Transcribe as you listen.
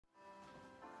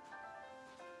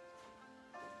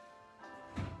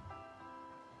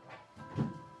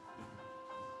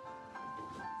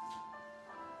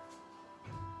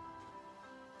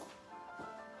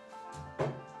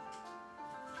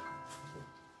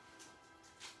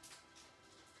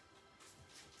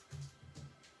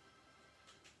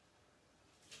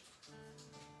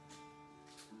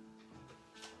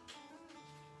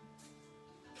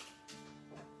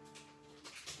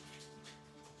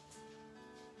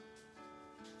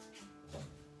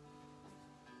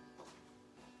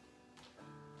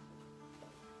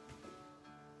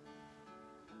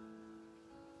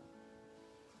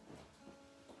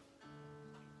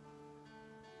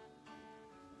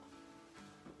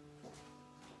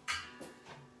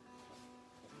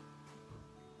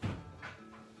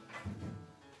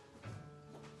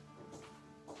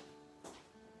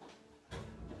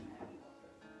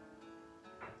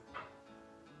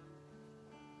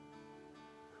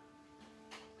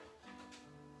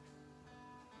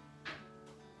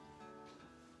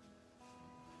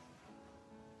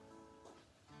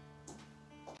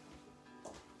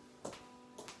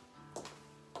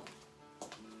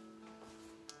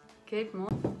Good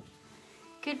morning.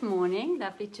 Good morning.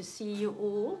 Lovely to see you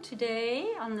all today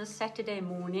on this Saturday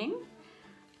morning.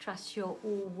 Trust you're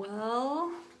all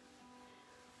well.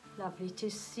 Lovely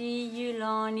to see you,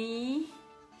 Lani,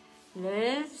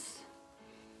 Liz,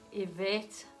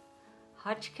 Yvette,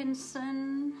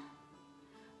 Hodgkinson,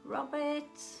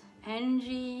 Robert,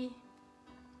 Angie,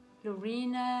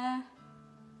 Lorena.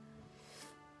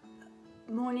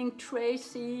 Morning,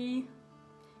 Tracy.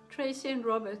 Tracy and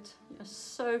Robert, you're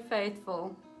so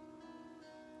faithful.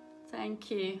 Thank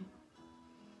you.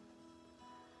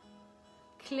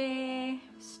 Claire,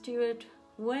 Stuart,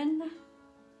 Wynne,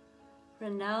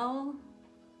 Renelle,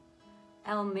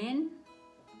 Elmin,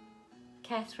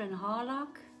 Catherine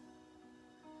Harlock,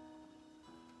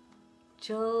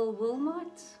 Jill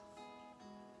Wilmot.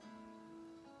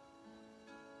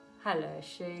 Hello,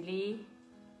 Shirley.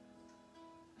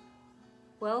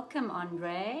 Welcome,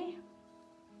 Andre.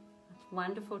 It's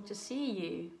wonderful to see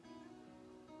you.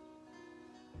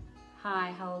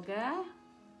 Hi, Helga.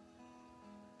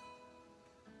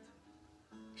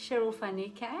 Cheryl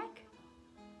Fanikak.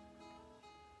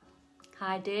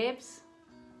 Hi, Debs.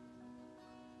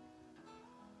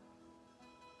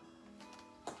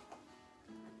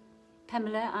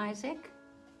 Pamela Isaac.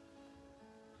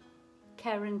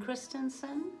 Karen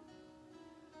Christensen.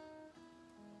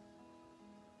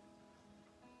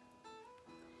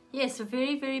 Yes, a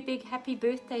very, very big happy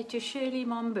birthday to Shirley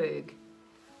Momberg.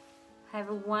 Have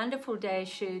a wonderful day,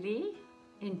 Shirley.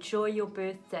 Enjoy your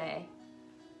birthday.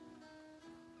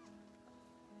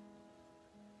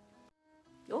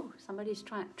 Oh, somebody's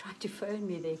trying to phone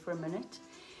me there for a minute.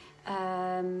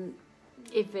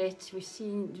 Yvette, we've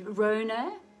seen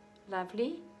Rona,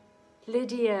 lovely.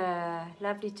 Lydia,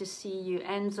 lovely to see you.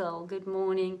 Ansel, good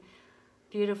morning.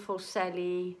 Beautiful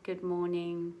Sally, good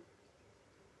morning.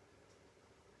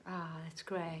 Ah, that's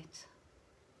great.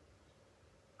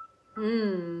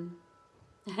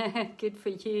 Good for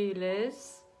you,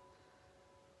 Liz.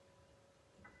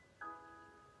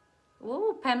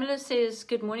 Oh, Pamela says,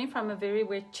 good morning from a very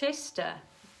wet Chester.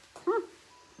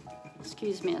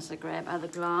 Excuse me as I grab other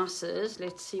glasses.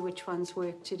 Let's see which ones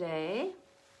work today.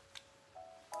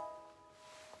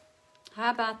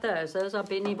 How about those? Those are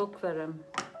Benny Bookworm.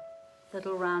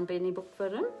 Little round Benny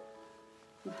Bookworm.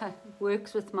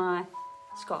 Works with my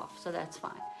scarf, so that's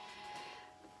fine.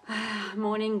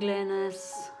 Morning,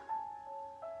 Glennis.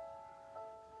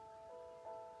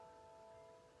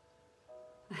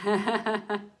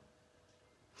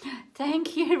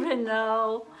 Thank you,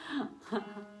 Renelle.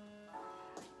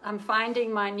 I'm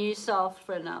finding my new self,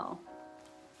 Renelle.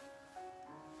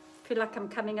 I feel like I'm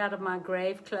coming out of my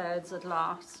grave clothes at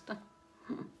last.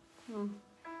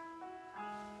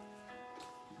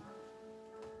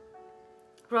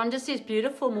 Rhonda says,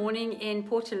 beautiful morning in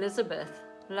Port Elizabeth.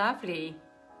 Lovely.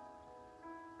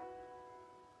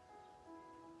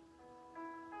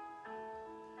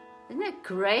 Isn't it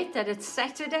great that it's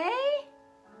Saturday?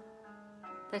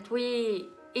 That we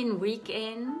in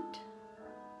weekend?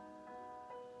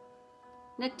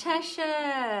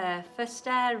 Natasha,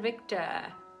 Festa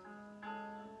Victor.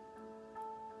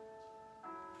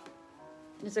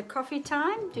 Is it coffee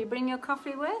time? Do you bring your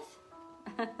coffee with?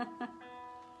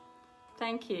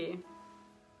 Thank you.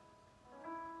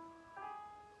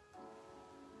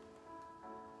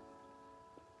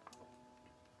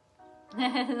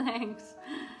 Thanks.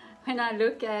 When I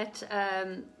look at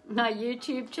my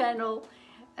YouTube channel,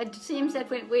 it seems that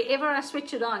wherever I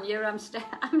switch it on, here I'm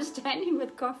standing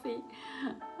with coffee.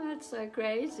 That's so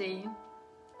crazy.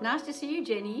 Nice to see you,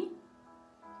 Jenny.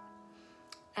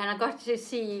 And I got to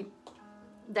see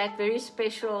that very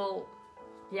special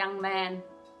young man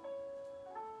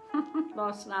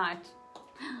last night.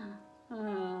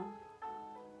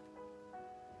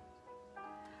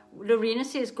 Lorena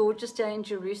says, gorgeous day in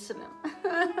Jerusalem.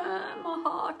 My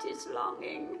heart is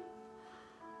longing.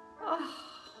 Oh.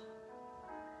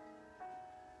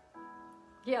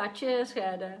 Yeah, cheers,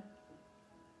 Gerda.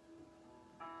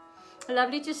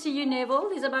 Lovely to see you, Neville.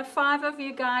 There's about 5 of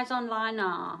you guys online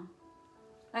now.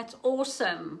 That's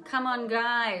awesome. Come on,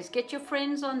 guys. Get your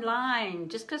friends online.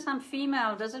 Just because I'm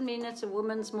female doesn't mean it's a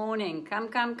woman's morning. Come,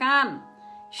 come, come.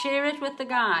 Share it with the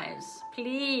guys,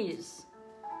 please.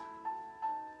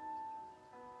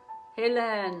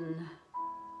 Helen.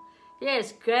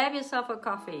 Yes, grab yourself a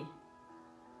coffee.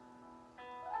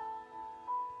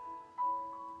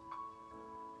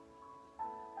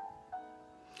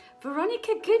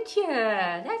 Veronica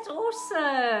Goodyear. That's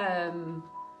awesome.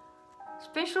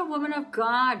 Special woman of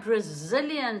God,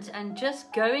 resilient and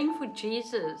just going for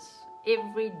Jesus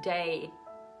every day.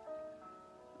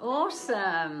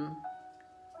 Awesome.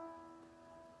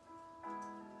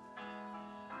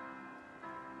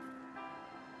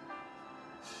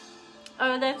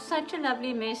 Oh, that's such a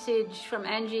lovely message from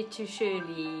Angie to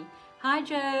Shirley. Hi,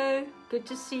 Joe. Good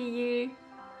to see you.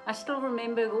 I still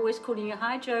remember always calling you,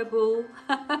 hi, Joe Bull.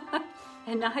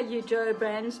 And now you're Joe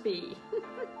Bransby.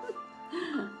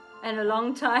 And a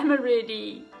long time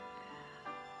already.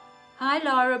 Hi,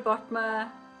 Laura Botma.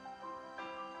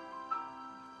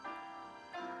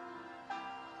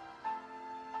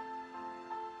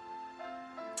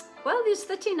 Well, there's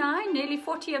 39, nearly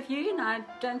 40 of you, and I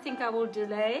don't think I will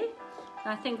delay.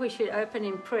 I think we should open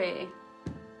in prayer.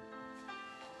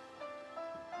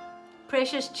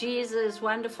 Precious Jesus,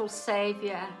 wonderful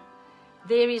Savior,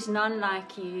 there is none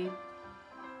like you.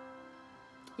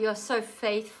 You are so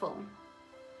faithful,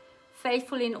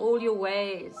 faithful in all your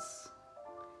ways.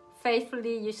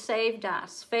 Faithfully you saved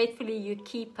us, faithfully you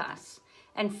keep us,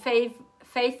 and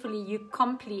faithfully you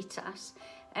complete us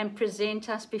and present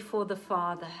us before the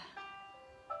Father.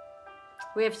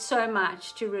 We have so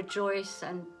much to rejoice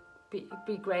and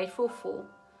be grateful for,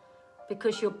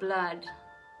 because your blood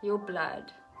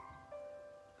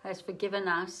has forgiven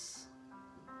us,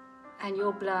 and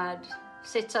your blood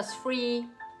sets us free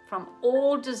from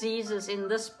all diseases in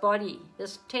this body,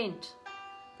 this tent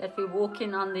that we walk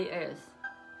in on the earth.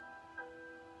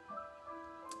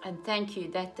 And thank you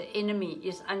that the enemy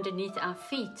is underneath our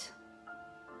feet.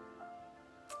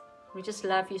 We just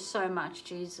love you so much,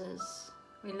 Jesus.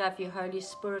 We love you, Holy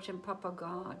Spirit and Papa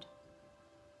God.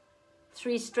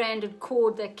 Three-stranded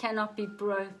cord that cannot be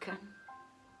broken.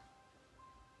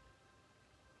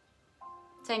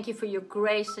 Thank you for your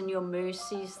grace and your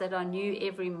mercies that are new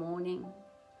every morning.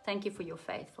 Thank you for your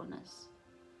faithfulness.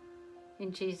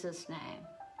 In Jesus' name.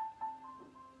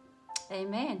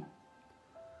 Amen.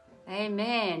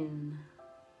 Amen.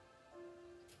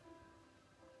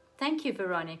 Thank you,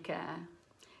 Veronica.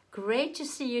 Great to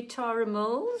see you, Tara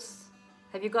Mills.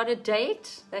 Have you got a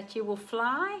date that you will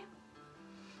fly?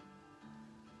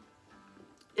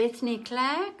 Ethne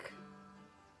Clark.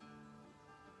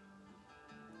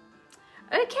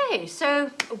 Okay, so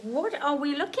what are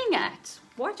we looking at?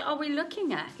 What are we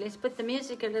looking at? Let's put the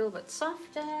music a little bit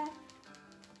softer.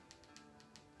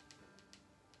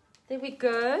 There we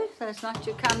go. So it's not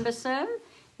too cumbersome.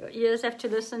 Your ears have to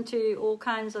listen to all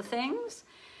kinds of things.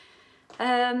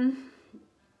 Happy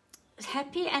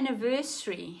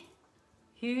anniversary.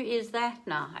 Who is that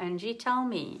now? Angie, tell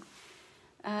me.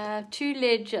 Two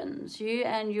legends. You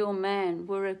and your man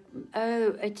were...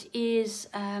 it is...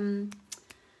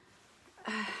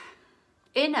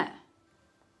 Enna.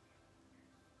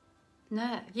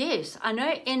 No, yes, I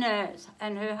know Enna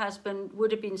and her husband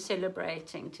would have been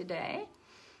celebrating today.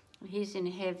 He's in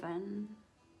heaven.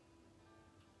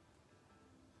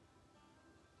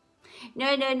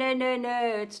 No,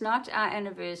 it's not our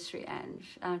anniversary,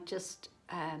 Ange. I'm just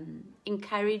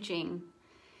encouraging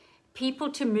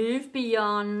people to move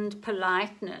beyond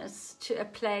politeness to a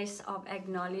place of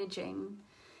acknowledging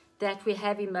that we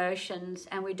have emotions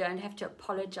and we don't have to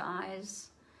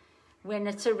apologize when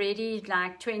it's already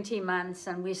like 20 months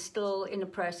and we're still in a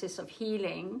process of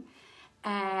healing,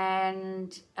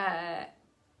 and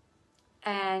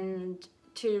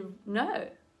to know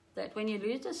that when you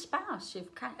lose a spouse, it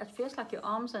feels like your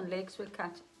arms and legs were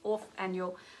cut off and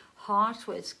your heart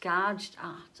was gouged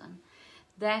out, and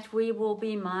that we will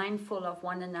be mindful of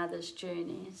one another's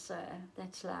journey. So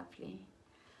that's lovely.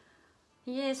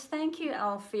 Yes, thank you,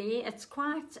 Alfie. It's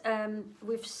quite,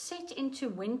 we've set into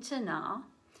winter now,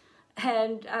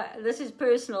 and this is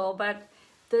personal, but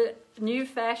the new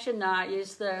fashion now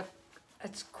is it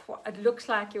looks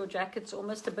like your jacket's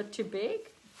almost a bit too big.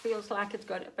 Feels like it's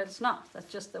got it, but it's not. That's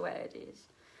just the way it is.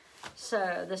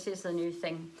 So this is the new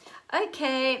thing.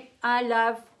 Okay, I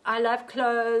love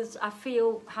clothes. I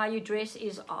feel how you dress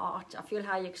is art. I feel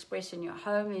how you express in your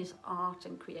home is art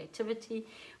and creativity.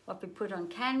 What we put on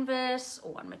canvas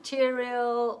or on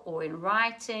material or in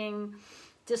writing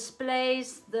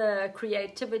displays the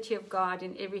creativity of God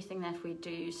in everything that we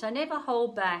do. So never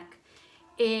hold back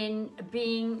in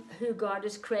being who God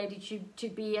has created you to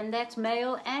be, and that's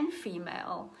male and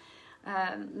female.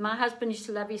 My husband used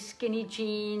to love his skinny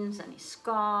jeans and his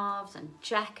scarves and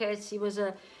jackets. He was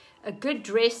a good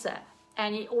dresser,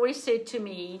 and he always said to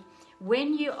me,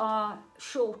 when you are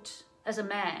short as a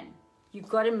man, you've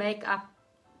got to make up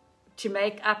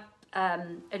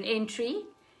an entry.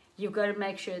 You've got to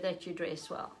make sure that you dress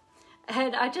well.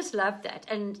 And I just loved that.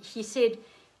 And he said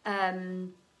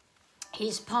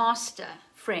his pastor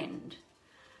friend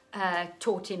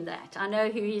taught him that. I know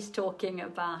who he's talking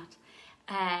about.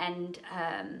 And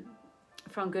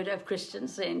from Good Hope Christian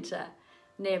Center,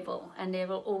 Neville. And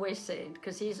Neville always said,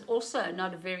 because he's also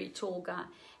not a very tall guy,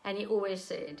 and he always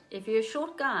said, if you're a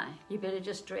short guy, you better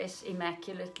just dress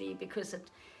immaculately, because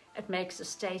it makes a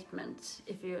statement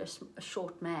if you're a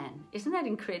short man. Isn't that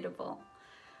incredible?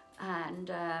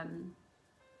 And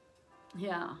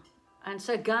yeah, and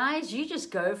so guys, you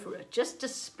just go for it. Just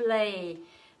display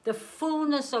the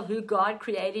fullness of who God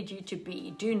created you to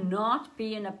be. Do not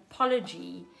be an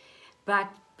apology, but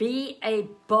be a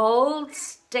bold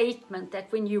statement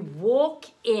that when you walk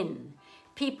in,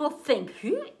 people think,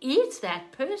 who is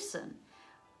that person?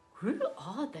 Who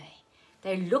are they?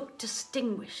 They look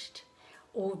distinguished,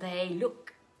 or they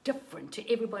look different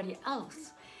to everybody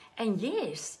else. And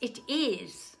yes, it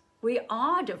is. We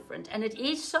are different, and it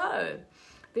is so,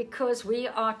 because we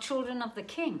are children of the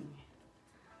King.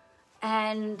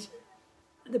 And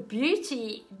the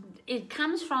beauty, it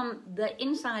comes from the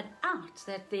inside out,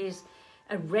 that there's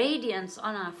a radiance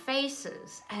on our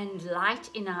faces and light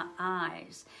in our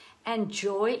eyes and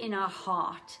joy in our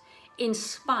heart, in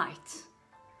spite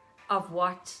of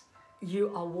what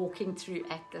you are walking through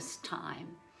at this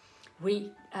time.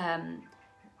 We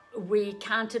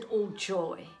count it all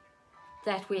joy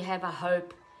that we have a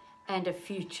hope and a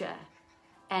future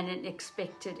and an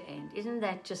expected end. Isn't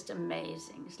that just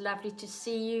amazing? It's lovely to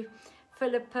see you,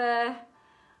 Philippa.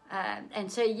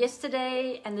 And so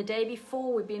yesterday and the day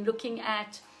before, we've been looking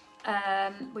at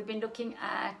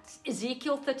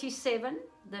Ezekiel 37,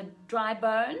 the dry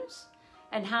bones,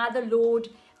 and how the Lord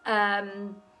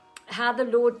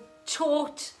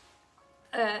taught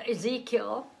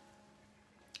Ezekiel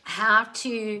how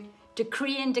to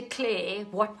decree and declare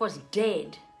what was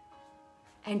dead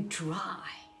and dry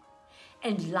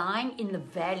and lying in the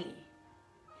valley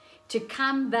to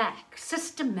come back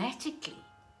systematically.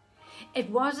 It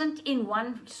wasn't in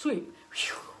one swoop.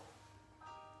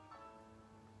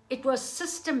 It was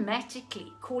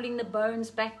systematically calling the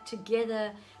bones back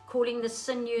together, calling the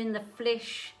sinew and the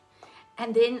flesh.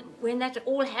 And then when that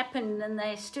all happened, and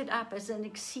they stood up as an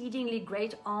exceedingly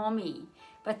great army,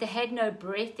 but they had no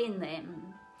breath in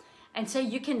them. And so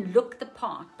you can look the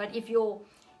part, but if your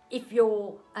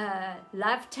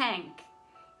love tank,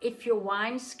 if your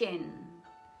wineskin,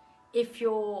 if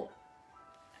your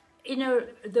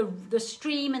the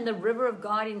stream and the river of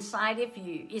God inside of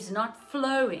you is not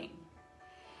flowing,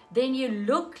 then you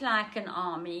look like an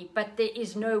army, but there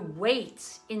is no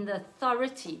weight in the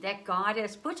authority that God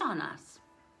has put on us.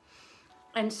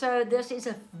 And so this is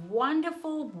a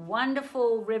wonderful,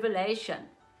 wonderful revelation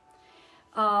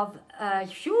of,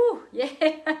 yeah,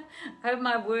 oh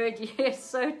my word, yes,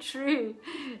 so true,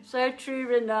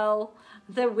 Renelle.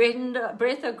 The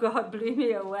breath of God blew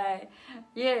me away.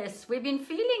 Yes, we've been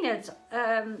feeling it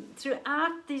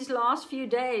throughout these last few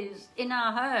days in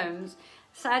our homes.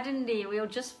 Suddenly we'll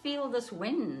just feel this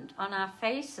wind on our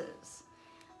faces,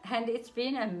 and it's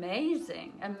been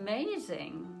amazing,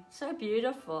 so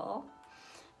beautiful.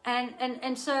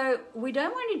 And so we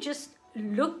don't want to just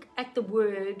look at the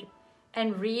word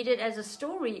and read it as a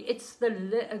story. It's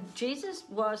Jesus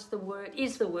was the word,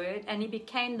 is the word, and he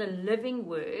became the living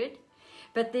word.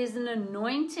 But there's an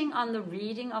anointing on the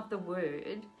reading of the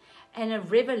word and a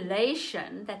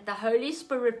revelation that the Holy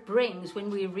Spirit brings when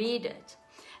we read it.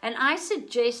 And I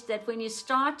suggest that when you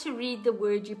start to read the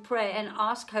word, you pray and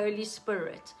ask Holy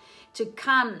Spirit to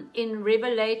come in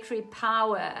revelatory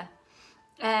power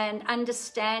and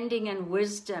understanding and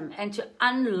wisdom, and to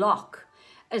unlock.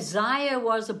 Isaiah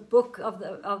was a book of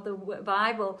the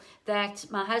Bible that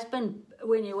my husband,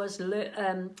 when he was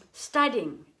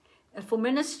studying for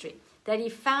ministry, that he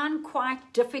found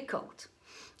quite difficult.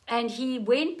 And he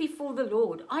went before the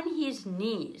Lord on his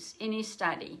knees in his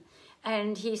study.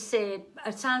 And he said,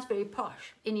 it sounds very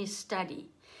posh, in his study.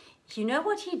 You know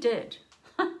what he did?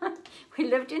 We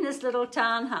lived in this little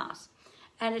townhouse,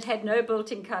 and it had no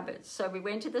built-in cupboards. So we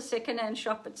went to the second-hand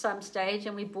shop at some stage,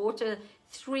 and we bought a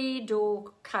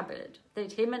 3-door cupboard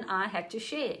that him and I had to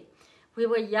share. We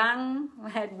were young. We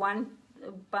had one.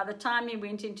 By the time he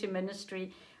went into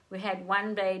ministry, we had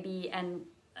one baby, and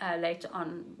later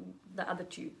on the other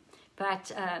 2.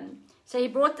 But so he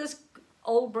brought this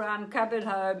old brown cupboard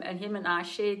home, and him and I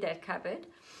shared that cupboard.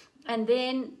 And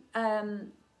then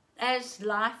as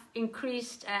life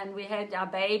increased and we had our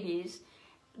babies,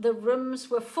 the rooms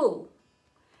were full.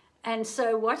 And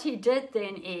so what he did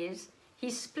then is he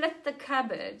split the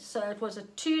cupboard, so it was a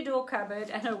 2-door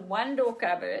cupboard and a 1-door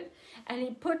cupboard, and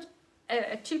he put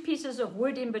 2 pieces of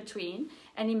wood in between,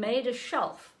 and he made a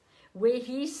shelf where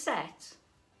he sat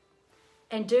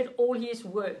and did all his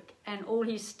work and all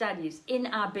his studies in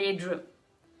our bedroom.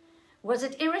 Was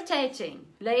it irritating?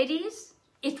 Ladies,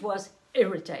 it was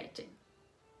irritating.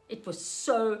 It was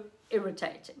so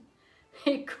irritating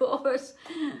because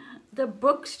the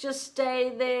books just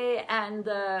stay there, and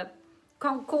the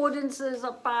concordances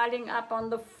are piling up on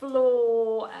the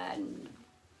floor, and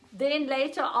then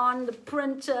later on, the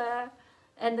printer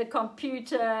and the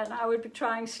computer, and I would be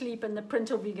trying to sleep, and the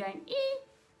printer would be going, ee,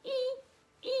 ee,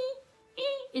 ee,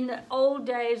 ee, in the old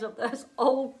days of those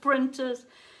old printers.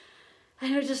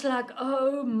 And you're just like,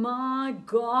 oh my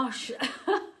gosh,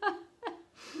 I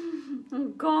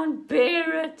can't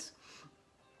bear it.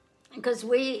 Because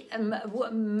we,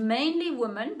 mainly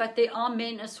women, but there are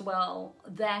men as well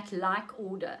that like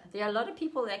order. There are a lot of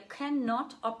people that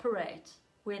cannot operate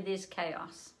where there's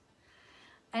chaos.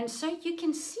 And so you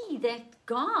can see that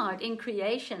God in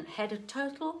creation had a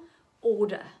total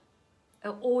order,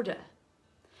 an order.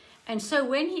 And so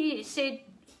when he said,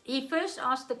 he first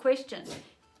asked the question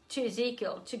to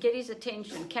Ezekiel to get his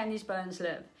attention, can these bones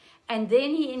live? And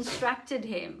then he instructed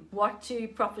him what to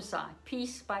prophesy,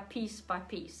 piece by piece by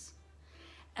piece.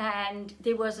 And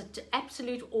there was an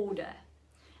absolute order.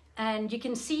 And you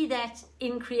can see that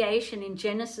in creation, in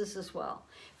Genesis as well.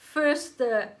 First,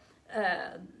 the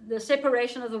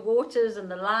separation of the waters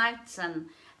and the lights, and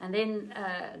then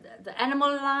the animal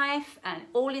life, and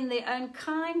all in their own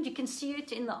kind. You can see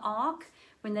it in the ark.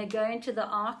 When they go into the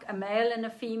ark, a male and a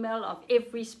female of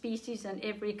every species and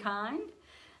every kind.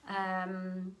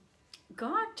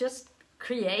 God just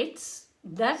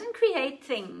doesn't create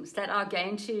things that are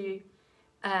going to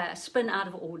spin out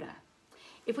of order.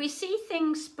 If we see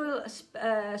things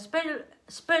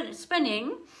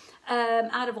spinning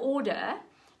out of order,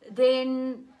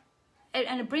 then,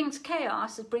 and it brings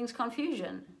chaos, it brings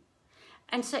confusion.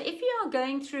 And so if you are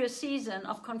going through a season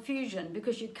of confusion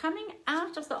because you're coming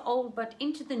out of the old but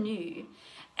into the new,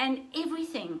 and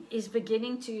everything is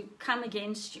beginning to come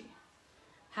against you,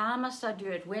 how must I do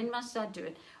it? When must I do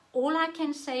it? All I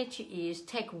can say to you is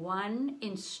take one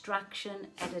instruction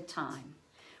at a time.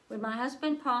 When my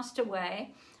husband passed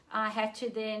away, I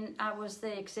was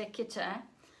the executor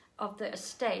of the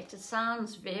estate. It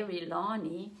sounds very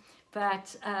Lani,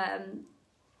 but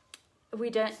we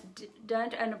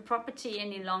don't own a property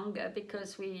any longer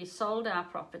because we sold our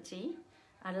property,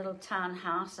 our little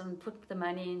townhouse, and put the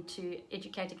money into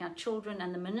educating our children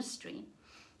and the ministry.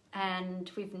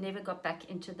 And we've never got back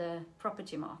into the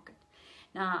property market.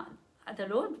 Now, the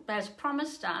Lord has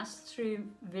promised us through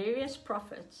various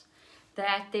prophets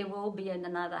that there will be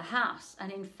another house.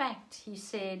 And in fact, he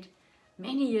said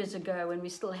many years ago when we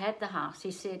still had the house,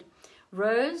 he said,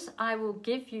 Rose, I will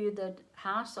give you the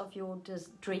house of your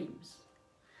dreams.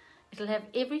 It'll have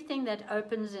everything that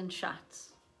opens and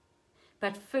shuts.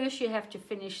 But first you have to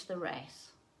finish the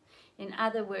race. In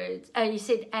other words, he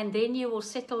said, and then you will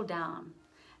settle down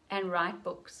and write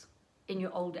books in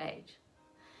your old age.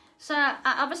 So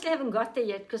I obviously haven't got there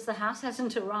yet because the house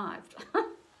hasn't arrived.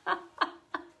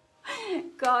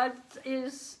 God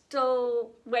is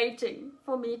still waiting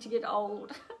for me to get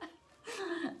old.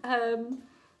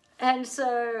 And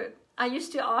so I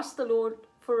used to ask the Lord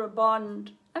for a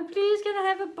bond. And please, can I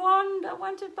have a bond? I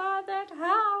want to buy that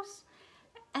house.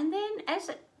 And then as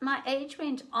my age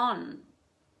went on,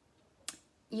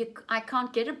 I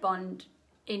can't get a bond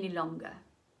any longer.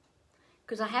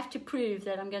 Because I have to prove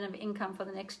that I'm going to have income for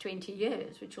the next 20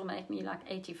 years, which will make me like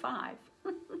 85.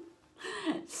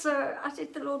 So I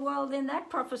said to the Lord, well, then that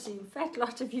prophecy, fat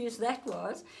lot of use that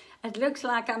was, it looks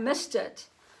like I missed it.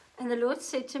 And the Lord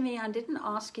said to me, I didn't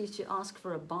ask you to ask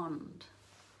for a bond.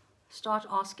 Start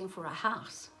asking for a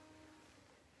house.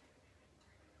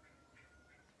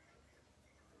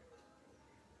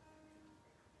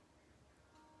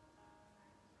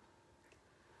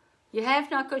 You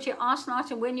have not because you ask not,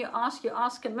 and when you ask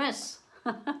amiss.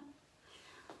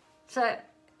 So,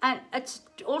 and it's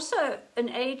also an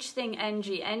age thing,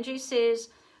 Angie. Angie says,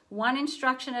 one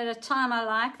instruction at a time. I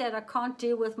like that. I can't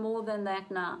deal with more than that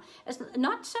now. It's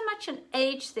not so much an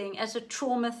age thing as a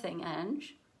trauma thing,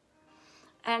 Ange.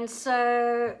 And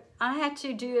so I had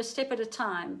to do a step at a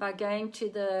time by going to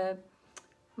the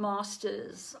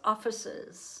master's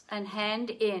offices and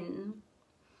hand in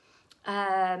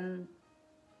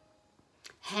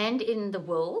the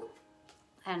will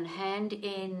and hand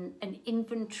in an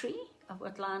inventory of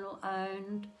what Lionel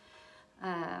owned,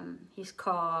 his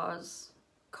car,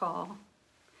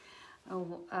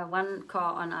 one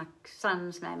car on our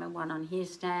son's name and one on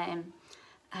his name.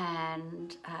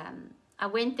 And I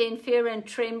went there in fear and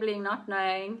trembling, not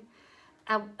knowing.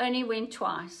 I only went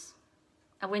twice.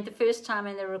 I went the first time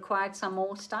and they required some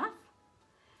more stuff.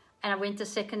 And I went the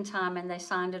second time and they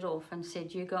signed it off and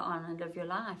said, you go on and live your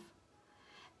life.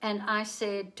 And I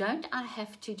said, don't I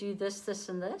have to do this, this,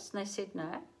 and this? And they said,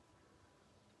 no,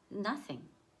 nothing.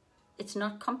 It's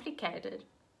not complicated.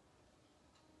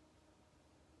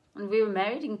 And we were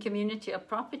married in community of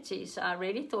property, so I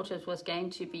really thought it was going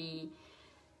to be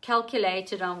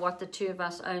calculated on what the two of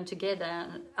us own together.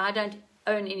 I don't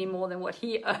own any more than what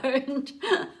he owned.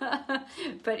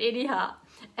 But anyhow,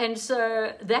 and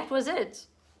so that was it.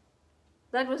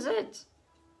 That was it.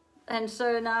 And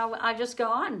so now I just go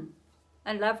on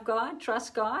and love God,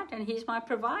 trust God, and he's my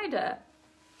provider.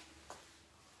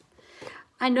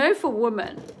 I know for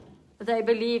women, they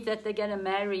believe that they're going to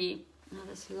marry, now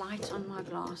there's light on my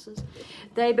glasses,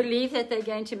 they believe that they're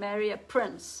going to marry a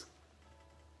prince.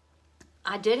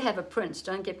 I did have a prince,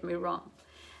 don't get me wrong.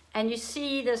 And you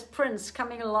see this prince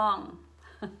coming along.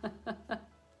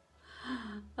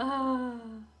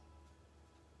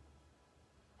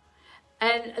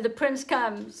 And the prince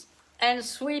comes and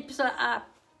sweeps her up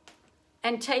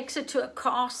and takes her to a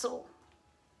castle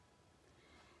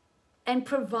and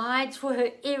provides for her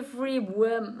every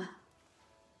whim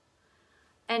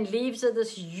and leaves her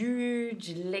this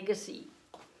huge legacy.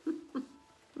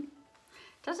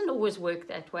 Doesn't always work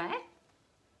that way.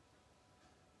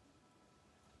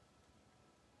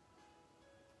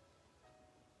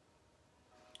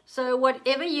 So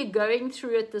whatever you're going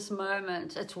through at this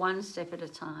moment, it's one step at a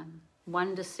time,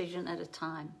 one decision at a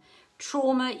time.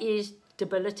 Trauma is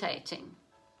debilitating.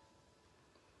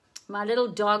 My little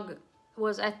dog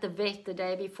was at the vet the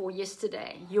day before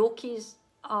yesterday. Yorkies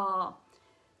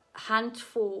hunt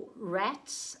for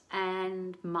rats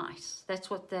and mice. That's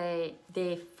what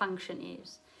their function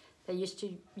is. They used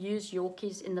to use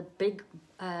Yorkies in the big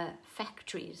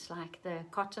factories, like the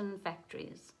cotton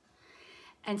factories.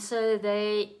 And so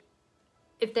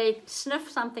if they sniff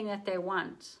something that they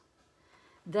want,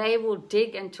 they will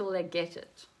dig until they get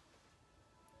it.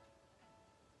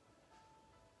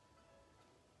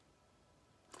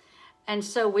 And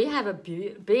so we have a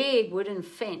big wooden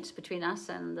fence between us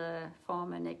and the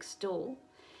farmer next door.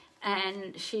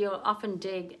 And she'll often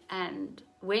dig, and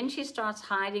when she starts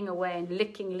hiding away and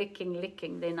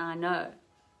licking, then I know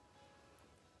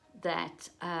that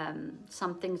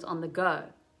something's on the go.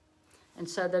 And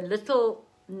so the little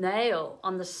nail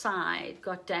on the side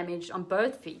got damaged on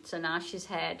both feet. So now she's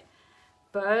had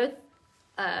both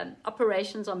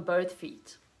operations on both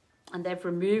feet. And they've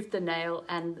removed the nail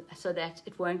and so that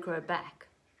it won't grow back.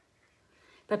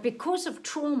 But because of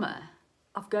trauma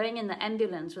of going in the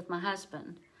ambulance with my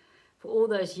husband for all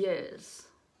those years,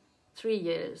 3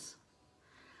 years,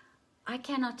 I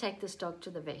cannot take this dog to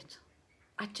the vet.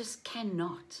 I just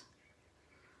cannot.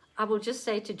 I will just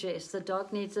say to Jess, the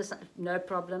dog needs this. No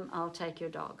problem, I'll take your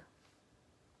dog.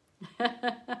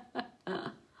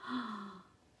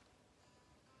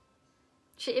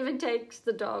 She even takes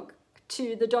the dog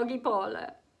to the doggy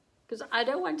parlor because I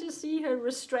don't want to see her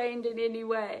restrained in any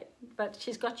way. But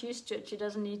she's got used to it. She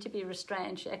doesn't need to be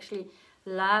restrained. She actually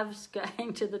loves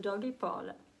going to the doggy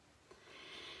parlor.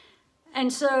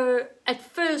 And so at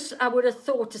first I would have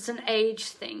thought it's an age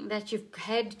thing, that you've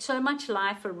had so much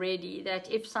life already that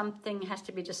if something has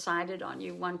to be decided on,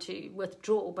 you want to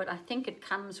withdraw. But I think it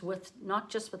comes with, not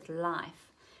just with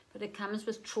life, but it comes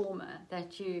with trauma,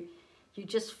 that you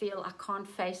just feel, I can't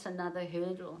face another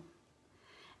hurdle.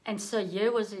 And so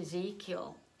here was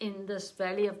Ezekiel in this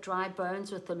valley of dry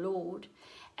bones with the Lord.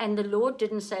 And the Lord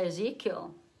didn't say,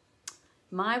 Ezekiel,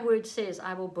 my word says,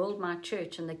 I will build my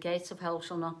church and the gates of hell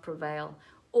shall not prevail.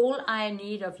 All I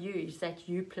need of you is that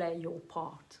you play your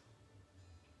part.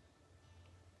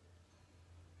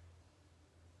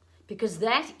 Because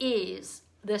that is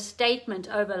the statement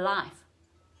over life.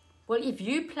 Well, if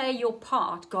you play your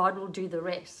part, God will do the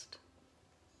rest.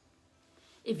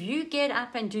 If you get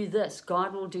up and do this,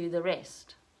 God will do the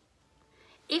rest.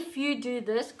 If you do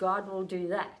this, God will do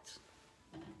that.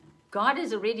 God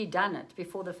has already done it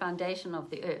before the foundation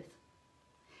of the earth.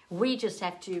 We just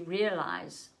have to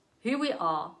realize who we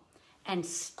are and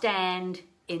stand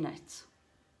in it.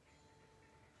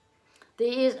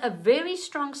 There is a very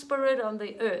strong spirit on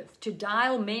the earth to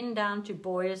dial men down to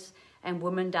boys and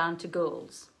women down to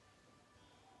girls.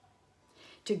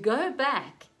 To go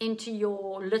back into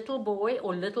your little boy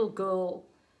or little girl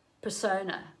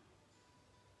persona.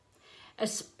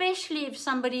 Especially if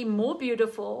somebody more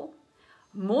beautiful,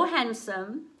 more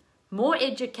handsome, more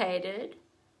educated,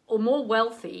 or more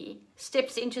wealthy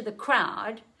steps into the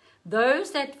crowd,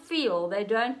 those that feel they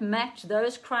don't match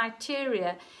those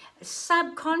criteria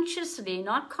subconsciously,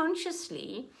 not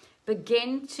consciously,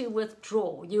 begin to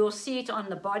withdraw. You'll see it on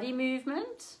the body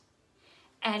movement,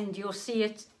 and you'll see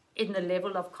it in the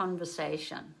level of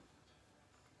conversation.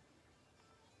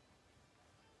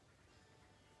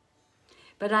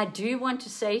 But I do want to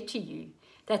say to you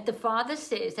that the Father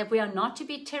says that we are not to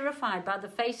be terrified by the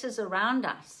faces around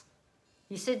us.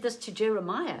 He said this to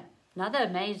Jeremiah, another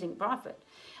amazing prophet.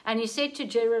 And he said to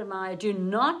Jeremiah, do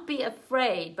not be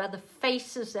afraid by the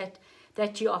faces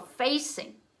that you are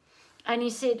facing. And he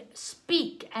said,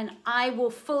 speak and I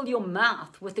will fill your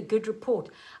mouth with a good report.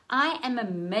 I am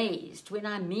amazed when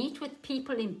I meet with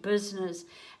people in business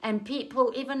and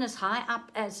people even as high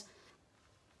up as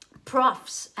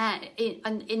profs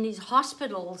in these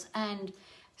hospitals and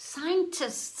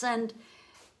scientists, and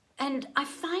I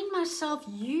find myself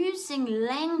using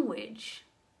language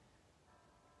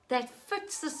that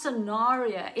fits the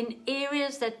scenario in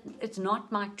areas that it's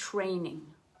not my training.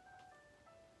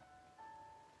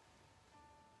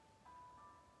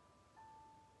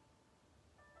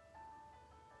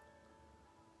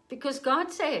 Because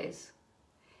God says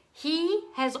He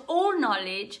has all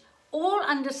knowledge, all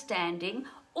understanding,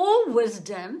 all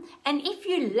wisdom, and if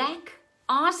you lack,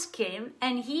 ask Him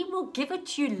and He will give it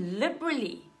to you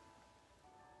liberally.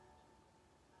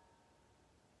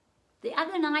 The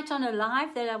other night on a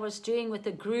live that I was doing with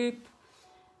a group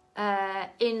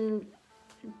in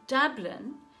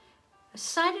Dublin,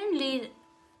 suddenly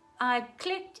I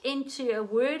clicked into a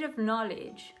word of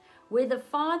knowledge where the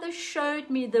Father showed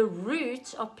me the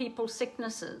root of people's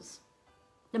sicknesses,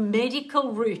 the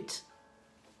medical root.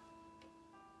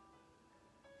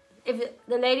 If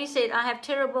the lady said, I have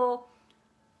terrible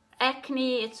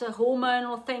acne, it's a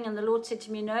hormonal thing, and the Lord said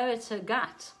to me, no, it's her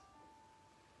gut.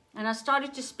 And I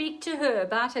started to speak to her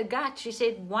about her gut. She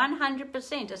said,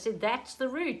 100%. I said, that's the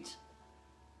root.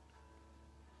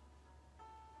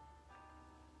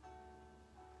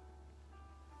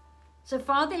 So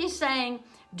Father is saying,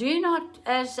 do not,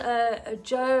 as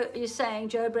Joe is saying,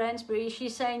 Joe Bransbury,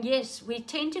 she's saying, yes, we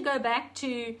tend to go back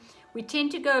to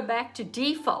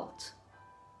default.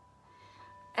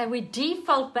 And we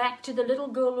default back to the little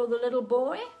girl or the little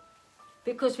boy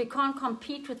because we can't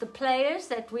compete with the players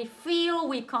that we feel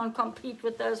we can't compete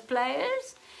with those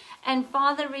players. And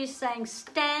Father is saying,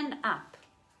 stand up,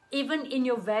 even in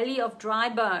your valley of dry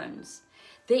bones.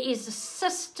 There is a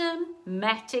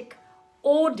systematic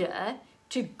order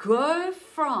to go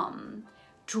from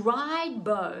dried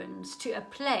bones to a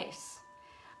place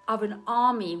of an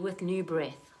army with new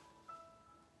breath.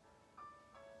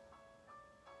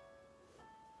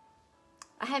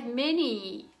 I have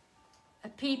many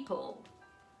people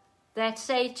that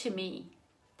say to me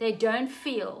they don't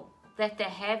feel that they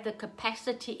have the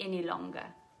capacity any longer.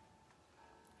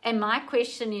 And my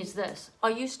question is this: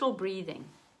 are you still breathing?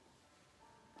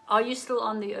 Are you still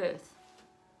on the earth?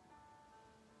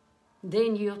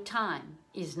 Then your time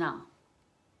is now.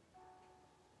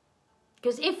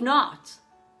 Because if not,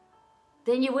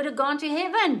 then you would have gone to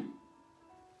heaven.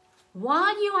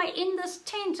 While you are in this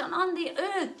tent and on the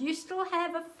earth, you still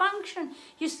have a function.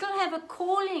 You still have a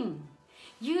calling.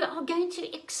 You are going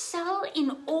to excel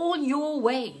in all your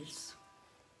ways.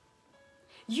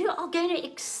 You are going to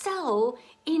excel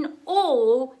in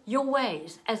all your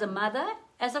ways. As a mother,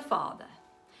 as a father,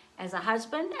 as a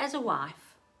husband, as a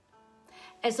wife,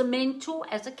 as a mentor,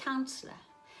 as a counselor,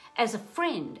 as a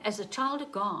friend, as a child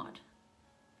of God.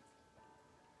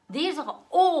 These are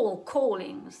all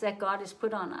callings that God has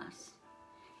put on us.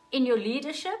 In your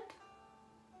leadership,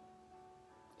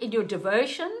 in your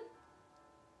devotion,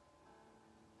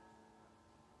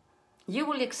 you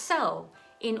will excel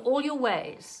in all your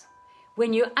ways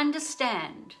when you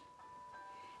understand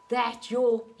that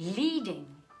your leading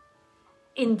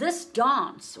in this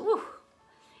dance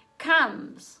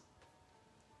comes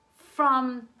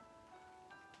from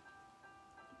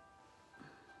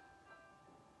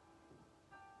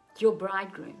your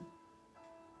bridegroom,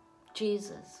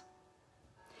 Jesus.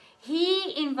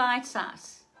 He invites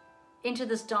us into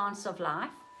this dance of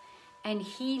life, and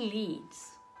He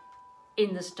leads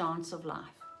in this dance of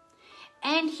life.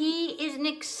 And He is an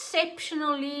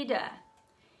exceptional leader.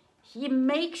 He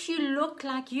makes you look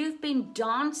like you've been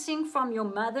dancing from your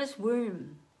mother's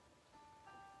womb.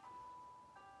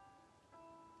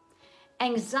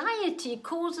 Anxiety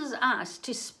causes us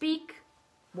to speak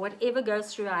whatever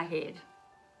goes through our head.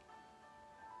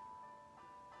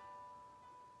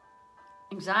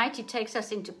 Anxiety takes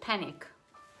us into panic.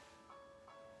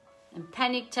 And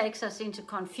panic takes us into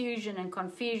confusion, and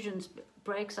confusion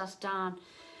breaks us down.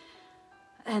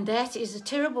 And that is a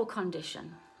terrible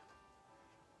condition.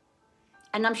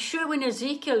 And I'm sure when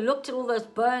Ezekiel looked at all those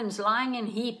bones lying in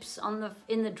heaps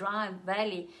in the dry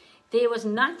valley, there was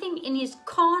nothing in his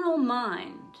carnal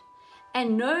mind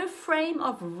and no frame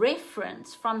of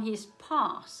reference from his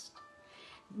past.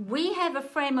 We have a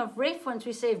frame of reference.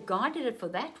 We say, if God did it for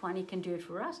that one, He can do it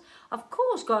for us. Of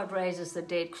course God raises the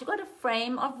dead, because we've got a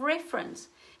frame of reference.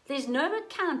 There's no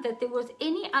account that there was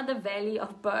any other valley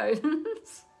of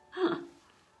bones.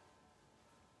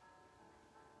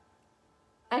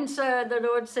 And so the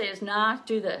Lord says, now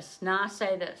do this, now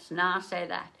say this, now say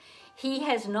that. He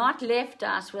has not left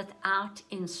us without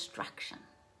instruction.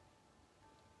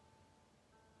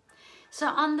 So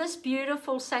on this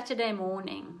beautiful Saturday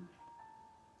morning,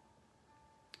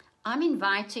 I'm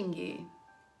inviting you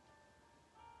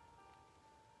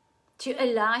to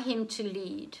allow him to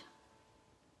lead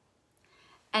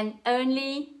and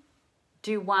only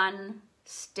do one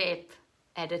step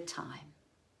at a time.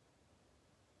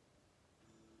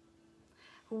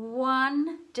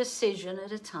 One decision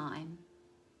at a time.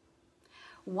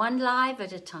 One live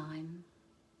at a time.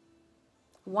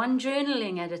 One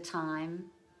journaling at a time.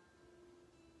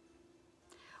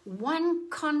 One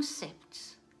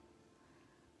concept.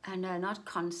 No, not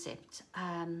concept.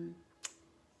 I'll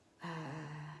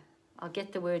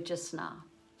get the word just now.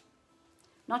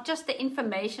 Not just the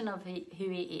information of who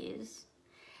he is,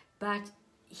 but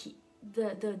the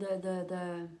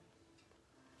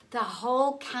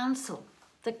whole counsel,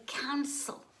 the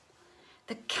counsel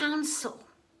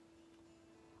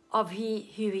of who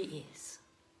he is.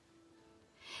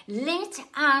 Let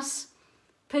us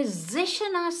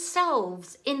position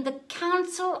ourselves in the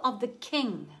counsel of the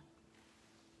King.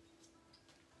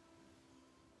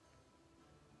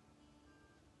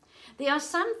 There are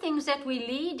some things that we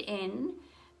lead in,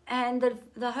 and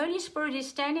the Holy Spirit is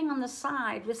standing on the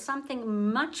side with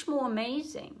something much more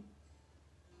amazing,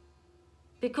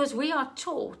 because we are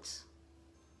taught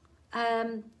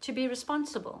to be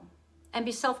responsible and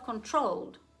be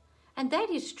self-controlled. And that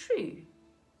is true.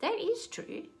 That is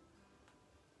true.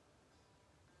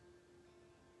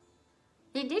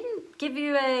 He didn't give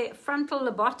you a frontal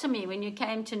lobotomy when you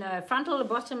came to know. Frontal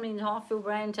lobotomy means half your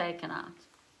brain taken out.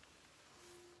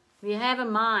 We have a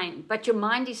mind, but your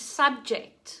mind is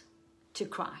subject to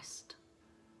Christ.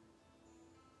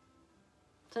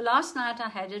 So last night I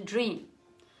had a dream,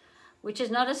 which is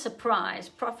not a surprise.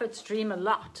 Prophets dream a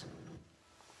lot.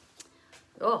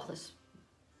 Oh, this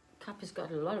cup has got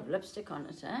a lot of lipstick on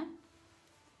it, eh?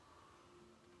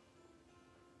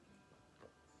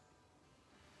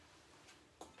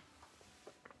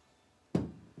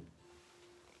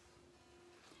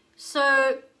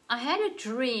 So I had a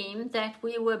dream that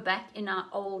we were back in our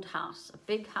old house, a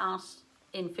big house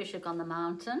in Fishhook on the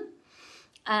Mountain,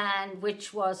 and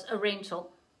which was a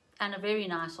rental and a very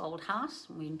nice old house.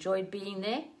 We enjoyed being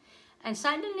there. And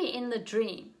suddenly in the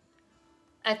dream,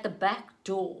 at the back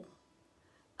door,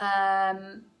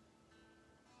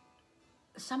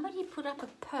 somebody put up a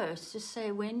post to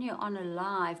say when you're on a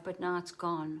live, but now it's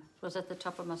gone. It was at the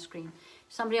top of my screen.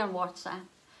 Somebody on WhatsApp.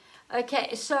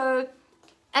 Okay, so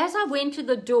as I went to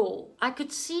the door, I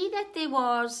could see that there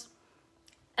was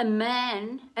a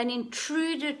man, an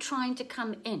intruder trying to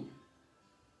come in.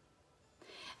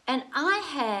 And I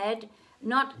had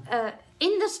not,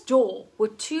 in this door were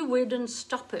two wooden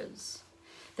stoppers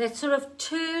that sort of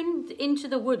turned into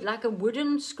the wood like a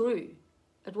wooden screw.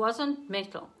 It wasn't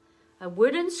metal. A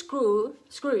wooden screw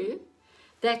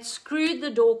that screwed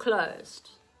the door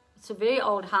closed. It's a very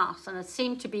old house, and it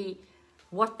seemed to be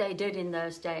what they did in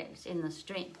those days in the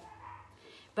stream.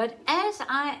 But as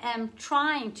I am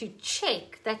trying to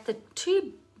check that the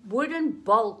two wooden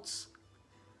bolts,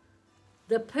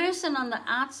 the person on the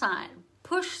outside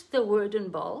pushed the wooden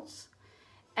bolts,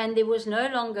 and there was no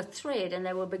longer thread, and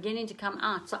they were beginning to come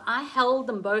out. So I held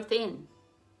them both in,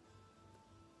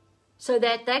 so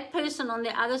that that person on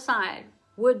the other side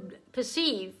would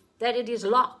perceive that it is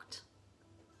locked.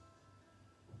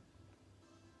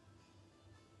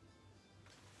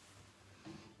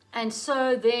 And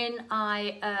so then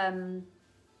I,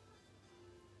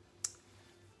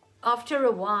 after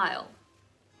a while,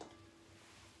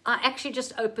 I actually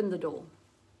just opened the door.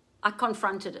 I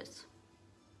confronted it.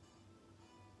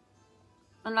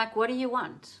 I'm like, what do you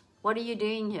want? What are you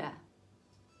doing here?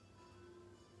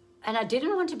 And I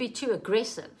didn't want to be too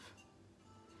aggressive,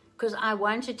 because I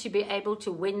wanted to be able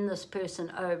to win this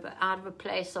person over out of a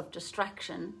place of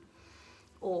distraction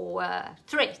or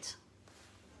threat.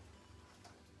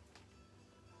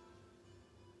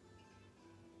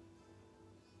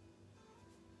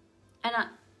 And I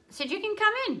said, you can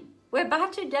come in. We're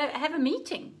about to have a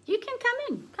meeting. You can come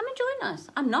in. Come and join us.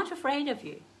 I'm not afraid of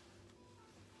you.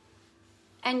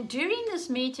 And during this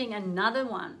meeting, another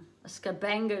one, a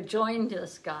Skabango, joined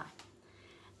this guy.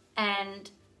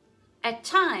 And at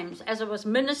times, as I was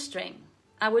ministering,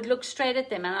 I would look straight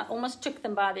at them and I almost took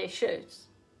them by their shirts.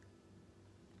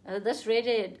 This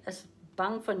redhead is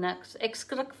bang for niks, ek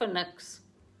skrik for niks,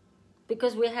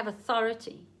 because we have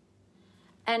authority.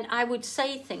 And I would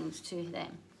say things to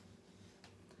them.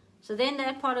 So then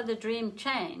that part of the dream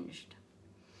changed.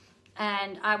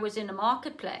 And I was in a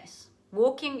marketplace,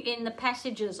 walking in the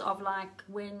passages of like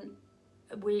when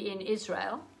we're in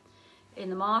Israel,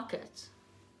 in the market.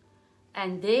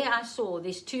 And there I saw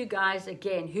these two guys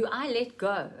again, who I let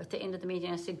go at the end of the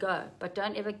meeting. I said, go, but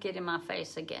don't ever get in my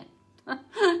face again.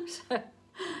 So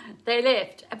they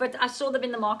left, but I saw them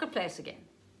in the marketplace again.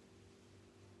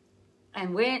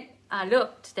 And when I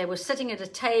looked, they were sitting at a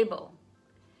table,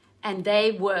 and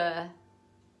they were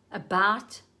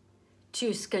about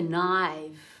to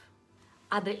connive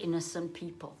other innocent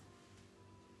people.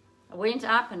 I went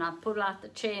up and I pulled out the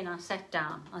chair and I sat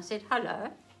down. I said, hello,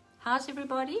 how's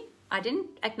everybody? I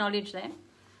didn't acknowledge them.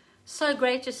 So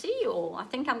great to see you all. I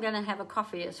think I'm going to have a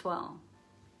coffee as well.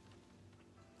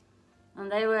 And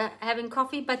they were having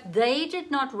coffee, but they did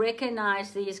not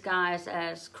recognize these guys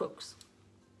as crooks.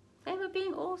 They were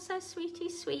being all so sweetie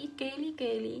sweet, girly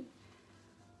girly.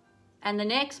 And the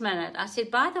next minute I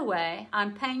said, by the way,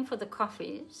 I'm paying for the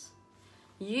coffees.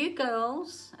 You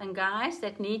girls and guys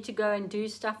that need to go and do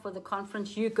stuff for the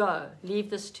conference, you go. Leave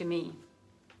this to me.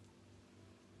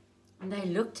 And they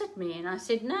looked at me and I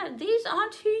said, no, these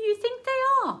aren't who you think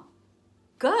they are.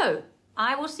 Go.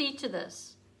 I will see to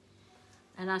this.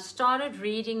 And I started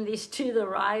reading this to the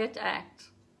riot act,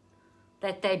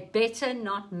 that they better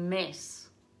not mess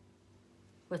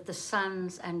with the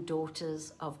sons and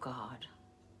daughters of God.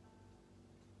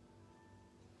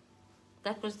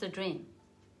 That was the dream.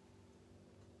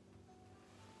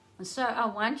 And so I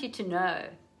want you to know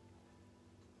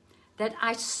that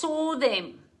I saw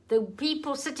them, the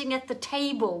people sitting at the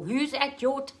table. Who's at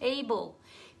your table?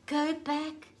 Go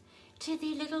back to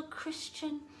the little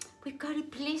Christian. We've got to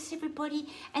bless everybody.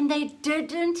 And they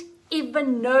didn't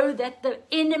even know that the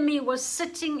enemy was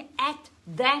sitting at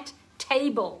that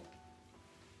table.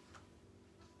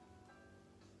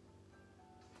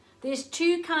 There's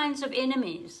two kinds of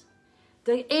enemies.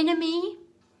 The enemy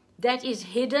that is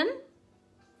hidden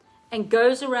and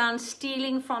goes around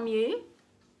stealing from you,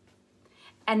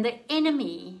 and the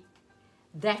enemy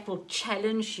that will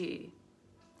challenge you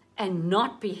and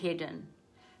not be hidden,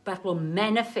 but will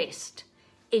manifest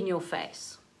in your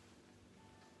face.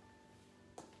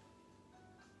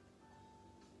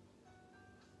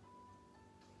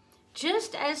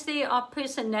 Just as there are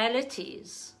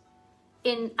personalities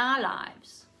in our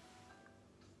lives,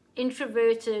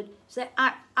 introverted, so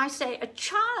I say a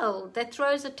child that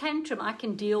throws a tantrum I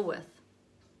can deal with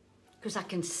because I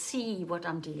can see what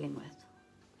I'm dealing with.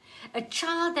 A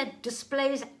child that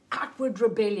displays outward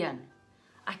rebellion,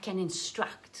 I can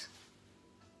instruct.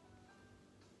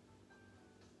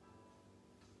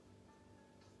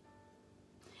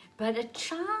 But a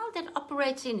child that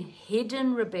operates in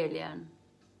hidden rebellion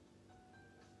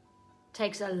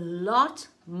takes a lot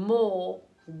more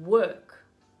work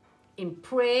in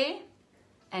prayer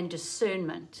and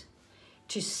discernment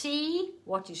to see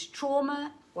what is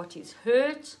trauma, what is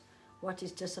hurt, what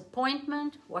is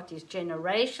disappointment, what is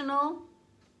generational,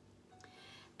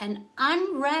 and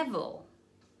unravel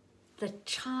the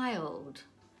child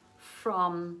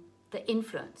from the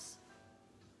influence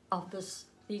of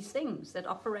these things that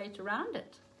operate around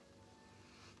it.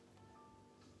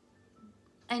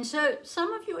 And so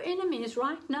some of your enemies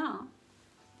right now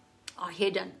are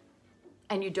hidden,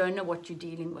 and you don't know what you're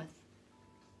dealing with.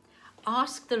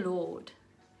 Ask the Lord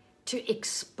to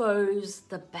expose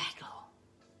the battle.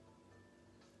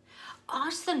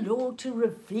 Ask the Lord to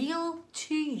reveal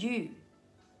to you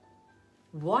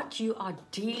what you are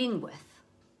dealing with.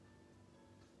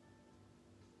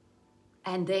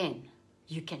 And then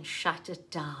you can shut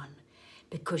it down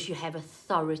because you have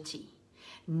authority.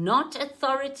 Not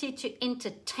authority to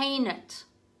entertain it,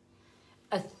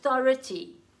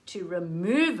 authority to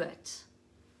remove it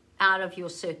out of your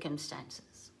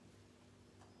circumstances.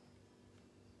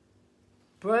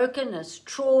 Brokenness,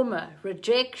 trauma,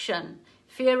 rejection,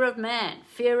 fear of man,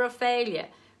 fear of failure,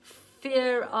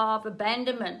 fear of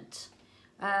abandonment.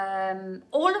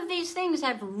 All of these things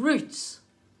have roots,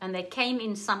 and they came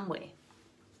in somewhere.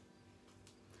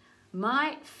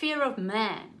 My fear of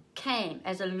man came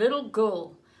as a little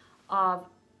girl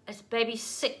as baby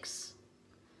 6.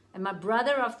 And my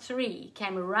brother of 3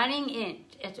 came running in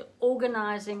at the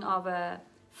organizing of a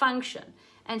function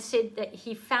and said that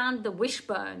he found the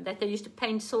wishbone that they used to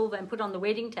paint silver and put on the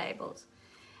wedding tables.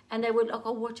 And they were like,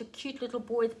 oh, what a cute little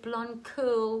boy with blonde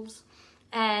curls.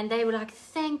 And they were like,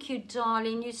 thank you,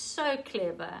 darling, you're so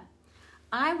clever.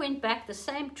 I went back the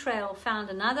same trail, found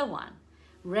another one,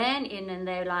 ran in, and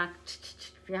they were like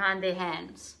behind their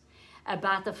hands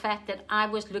about the fact that I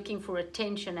was looking for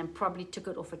attention and probably took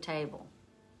it off a table.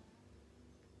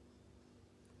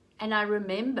 And I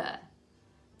remember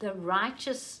the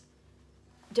righteous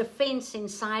defense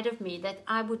inside of me that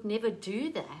I would never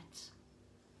do that.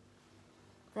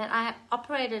 That I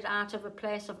operated out of a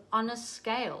place of honest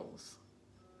scales.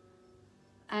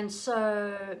 And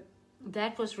so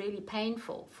that was really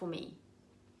painful for me.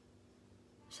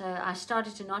 So I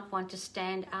started to not want to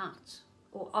stand out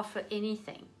or offer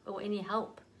anything or any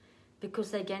help,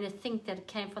 because they're going to think that it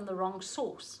came from the wrong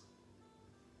source.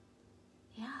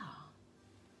 Yeah.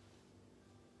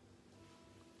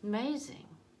 Amazing.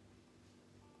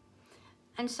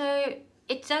 And so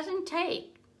it doesn't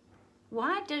take,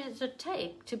 why does it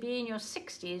take to be in your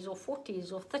 60s or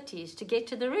 40s or 30s to get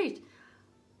to the root?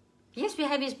 Yes, we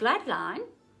have his bloodline.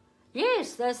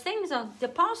 Yes, those things are, the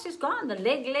past is gone. The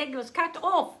leg was cut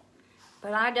off.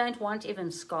 But I don't want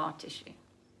even scar tissue.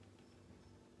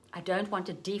 I don't want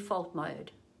a default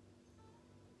mode.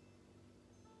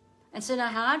 And so now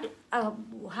how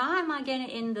am I going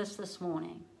to end this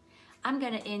morning? I'm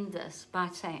going to end this by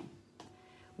saying,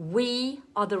 we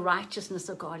are the righteousness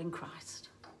of God in Christ.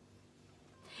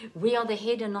 We are the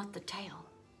head and not the tail.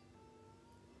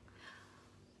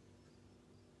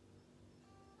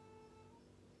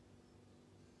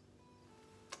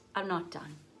 I'm not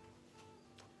done.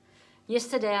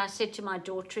 Yesterday I said to my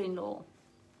daughter-in-law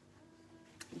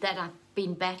that I've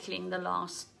been battling the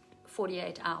last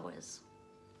 48 hours.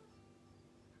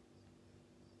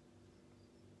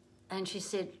 And she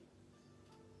said,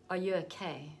 are you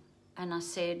okay? And I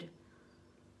said,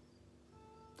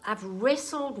 I've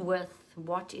wrestled with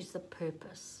what is the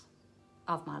purpose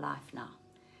of my life now.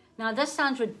 Now this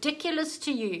sounds ridiculous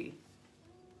to you.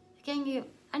 Again, you're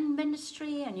in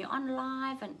ministry and you're on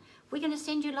live and we're going to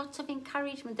send you lots of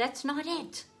encouragement. That's not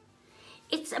it.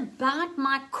 It's about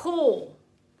my core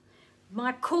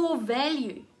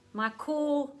value, my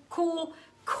core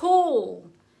call,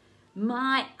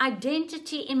 my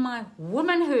identity in my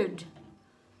womanhood,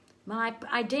 my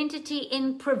identity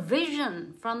in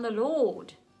provision from the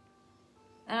Lord.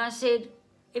 And I said,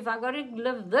 if I got to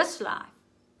live this life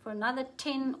for another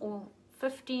 10 or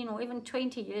 15 or even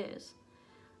 20 years,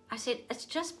 I said, it's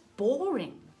just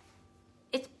boring.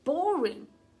 It's boring.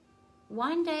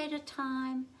 One day at a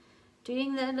time,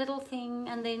 doing the little thing,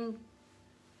 and then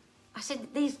I said,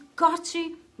 there's got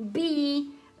to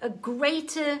be a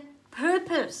greater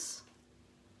purpose.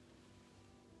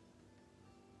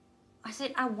 I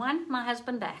said, I want my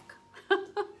husband back.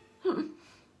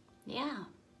 Yeah.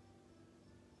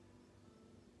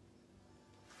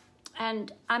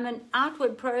 And I'm an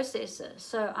outward processor,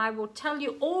 so I will tell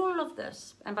you all of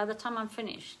this, and by the time I'm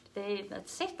finished,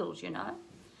 that's settled, you know.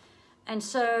 And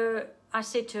so I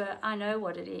said to her, I know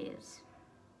what it is.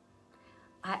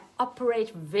 I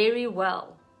operate very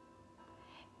well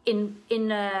in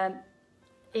I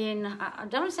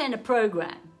don't want to say in a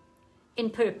program,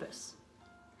 in purpose.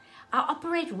 I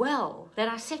operate well, that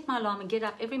I set my alarm and get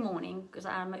up every morning, because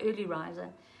I'm an early riser.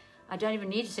 I don't even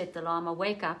need to set the alarm. I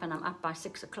wake up and I'm up by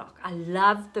 6 o'clock. I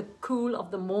love the cool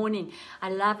of the morning. I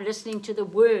love listening to the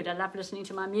word. I love listening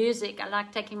to my music. I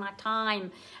like taking my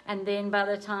time. And then by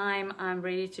the time I'm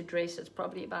ready to dress, it's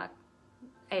probably about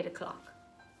 8 o'clock.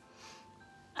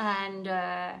 And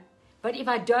but if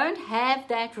I don't have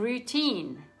that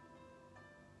routine,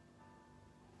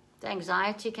 the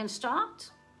anxiety can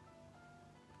start.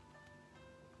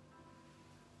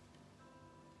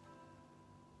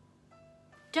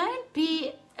 Don't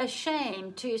be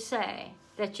ashamed to say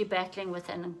that you're battling with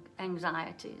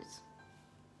anxieties.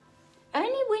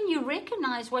 Only when you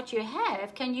recognize what you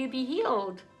have can you be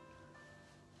healed.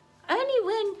 Only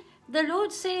when the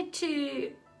Lord said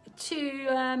to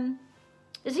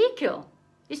Ezekiel,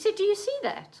 he said, do you see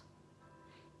that?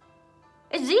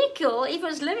 Ezekiel, if he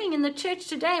was living in the church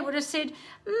today, would have said,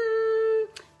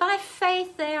 by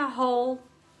faith they are whole.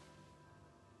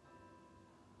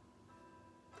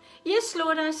 Yes,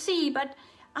 Lord, I see, but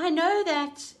I know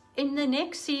that in the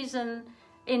next season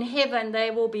in heaven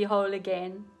they will be whole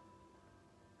again.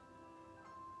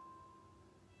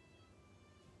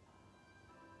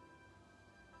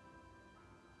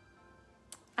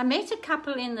 I met a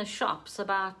couple in the shops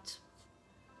about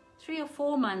 3 or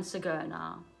 4 months ago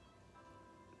now.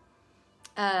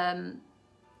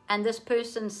 And this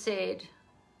person said,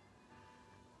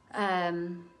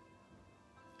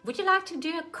 would you like to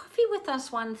do a coffee with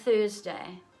us one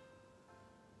Thursday?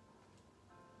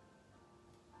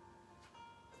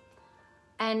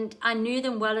 And I knew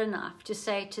them well enough to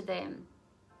say to them,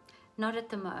 not at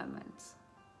the moment.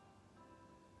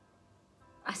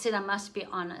 I said, I must be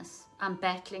honest. I'm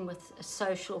battling with a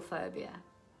social phobia.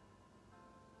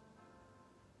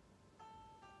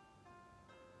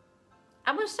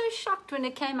 I was so shocked when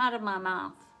it came out of my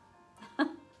mouth.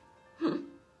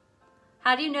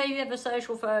 How do you know you have a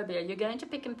social phobia? You're going to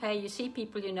Pick and Pay, you see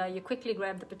people you know, you quickly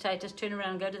grab the potatoes, turn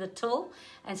around and go to the till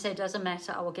and say, it doesn't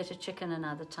matter, I will get a chicken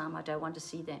another time, I don't want to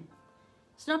see them.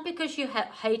 It's not because you're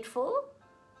hateful.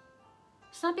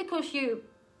 It's not because you're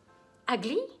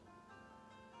ugly.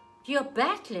 You're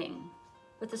battling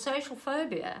with the social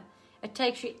phobia. It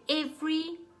takes you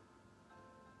every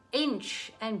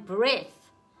inch and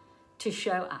breath to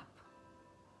show up.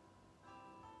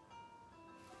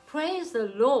 Praise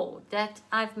the Lord that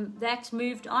that's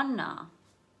moved on now.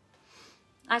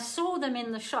 I saw them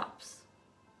in the shops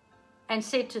and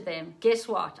said to them, guess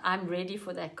what? I'm ready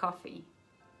for that coffee.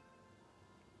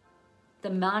 The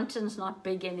mountain's not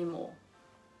big anymore.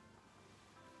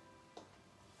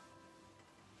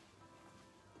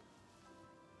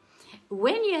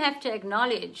 When you have to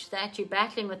acknowledge that you're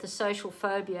battling with the social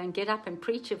phobia and get up and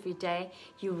preach every day,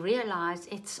 you realize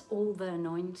it's all the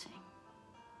anointing.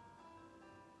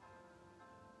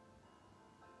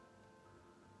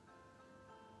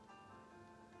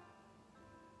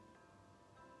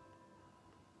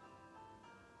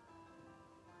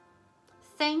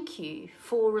 Thank you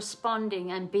for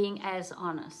responding and being as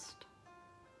honest.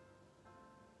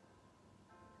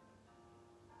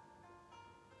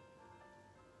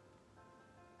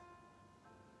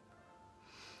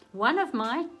 One of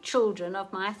my children,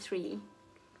 of my 3,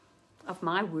 of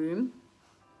my womb,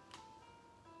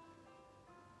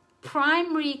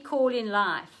 primary call in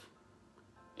life,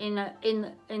 in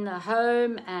the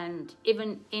home and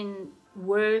even in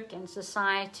work and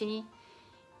society,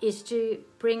 is to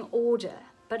bring order.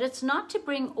 But it's not to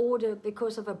bring order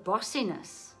because of a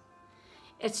bossiness.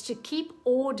 It's to keep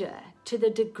order to the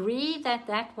degree that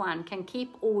that one can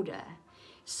keep order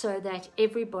so that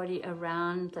everybody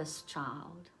around this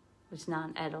child, who's now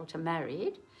an adult and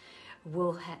married,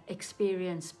 will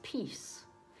experience peace.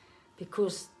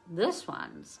 Because this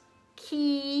one's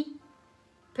key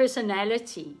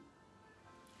personality,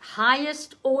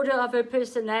 highest order of her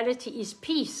personality is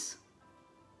peace.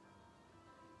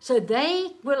 So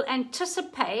they will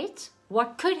anticipate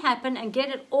what could happen and get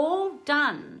it all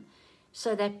done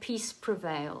so that peace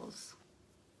prevails.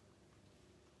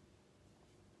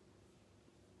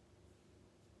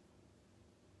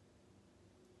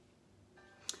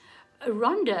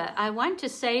 Rhonda, I want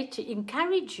to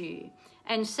encourage you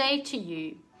and say to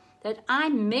you that I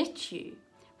met you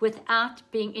without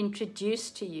being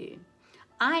introduced to you.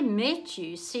 I met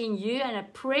you, seeing you and a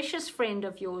precious friend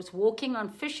of yours walking on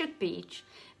Fisher Beach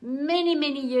many,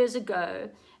 many years ago,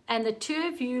 and the two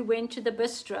of you went to the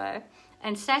bistro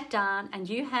and sat down, and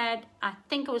you had, I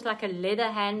think it was like a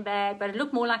leather handbag, but it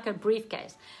looked more like a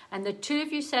briefcase. And the two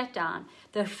of you sat down,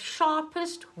 the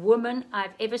sharpest woman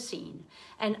I've ever seen.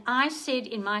 And I said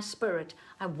in my spirit,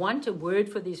 I want a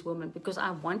word for these women because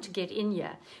I want to get in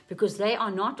here, because they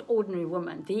are not ordinary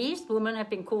women. These women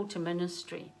have been called to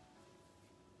ministry.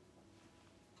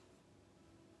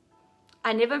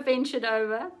 I never ventured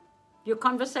over. Your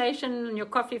conversation and your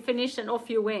coffee finished and off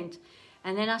you went.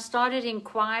 And then I started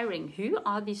inquiring, who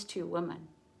are these two women?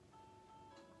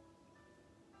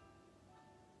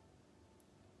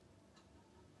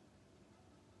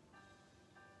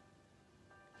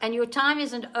 And your time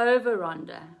isn't over,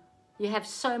 Rhonda. You have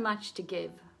so much to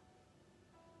give.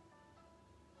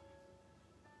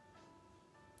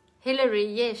 Hillary,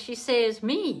 yes, she says,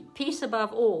 me, peace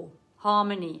above all,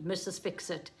 harmony, Mrs.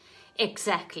 Fix-It.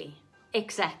 Exactly,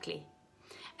 exactly.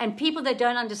 And people that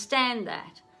don't understand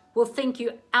that will think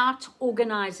you're out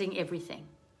organizing everything.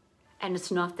 And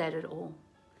it's not that at all.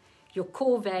 Your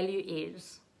core value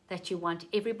is that you want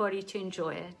everybody to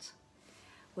enjoy it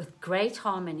with great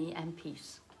harmony and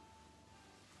peace.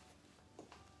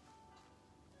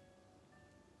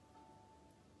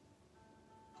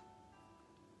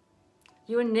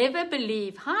 You'll never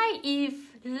believe. Hi, Eve.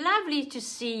 Lovely to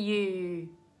see you.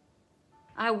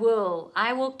 I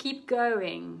will keep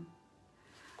going.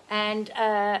 And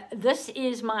this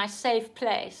is my safe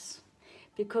place,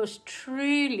 because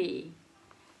truly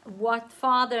what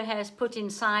Father has put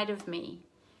inside of me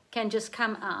can just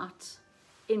come out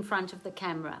in front of the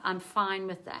camera. I'm fine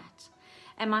with that.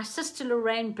 And my sister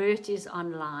Lorraine Burt is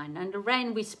online. And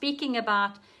Lorraine, we're speaking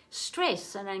about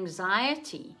stress and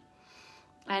anxiety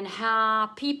and how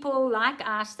people like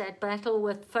us that battle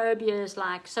with phobias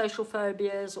like social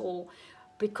phobias or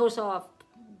because of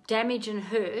damage and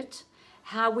hurt,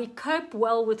 how we cope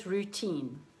well with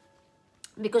routine.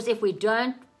 Because if we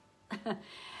don't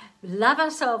love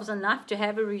ourselves enough to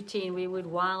have a routine, we would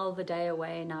while the day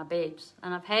away in our beds.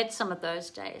 And I've had some of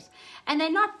those days. And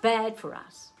they're not bad for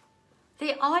us.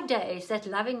 There are days that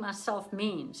loving myself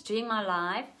means doing my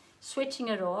life, switching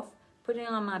it off, putting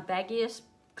on my baggiest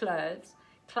clothes,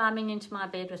 climbing into my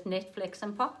bed with Netflix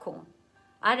and popcorn.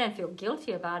 I don't feel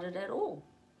guilty about it at all.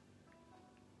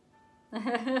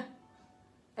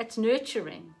 It's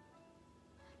nurturing.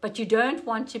 But you don't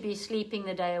want to be sleeping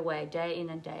the day away, day in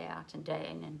and day out, and day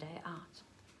in and day out.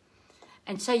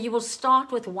 And so you will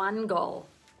start with one goal.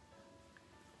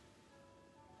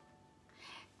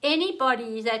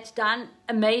 Anybody that's done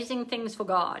amazing things for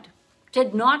God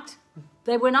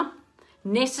they were not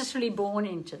necessarily born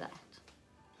into that.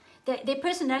 Their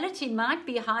personality might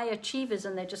be high achievers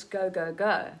and they just go, go,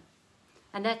 go.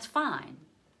 And that's fine.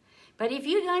 But if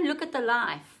you go and look at the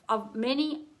life of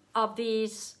many of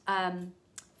these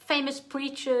famous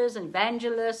preachers and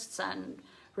evangelists and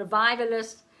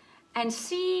revivalists, and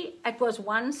see it was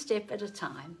one step at a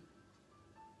time.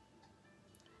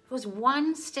 It was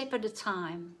one step at a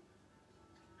time.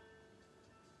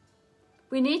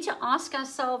 We need to ask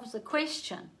ourselves the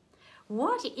question,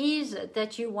 what is it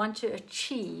that you want to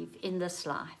achieve in this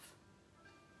life?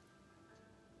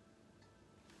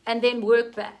 And then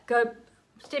work back, go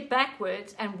step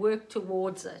backwards and work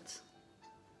towards it.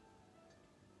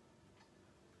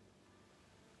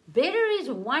 Better is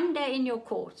one day in your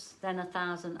courts than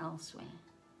 1,000 elsewhere.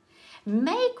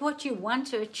 Make what you want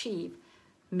to achieve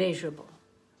measurable.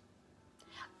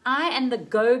 I am the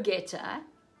go-getter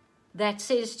that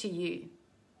says to you,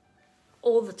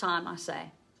 all the time I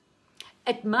say,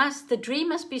 the dream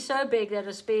must be so big that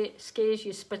it scares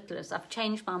you spitless. I've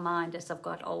changed my mind as I've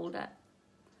got older.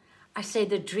 I say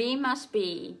the dream must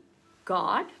be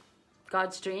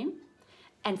God's dream,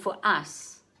 and for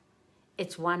us,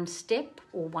 it's one step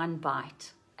or one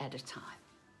bite at a time.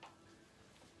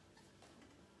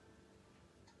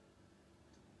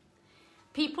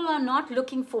 People are not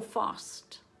looking for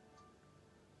fast.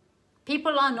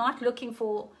 People are not looking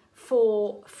for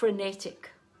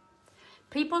frenetic.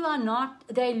 People are not,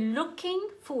 they're looking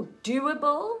for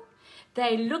doable.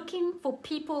 They're looking for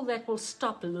people that will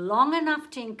stop long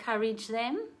enough to encourage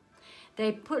them.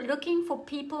 They're looking for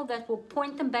people that will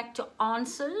point them back to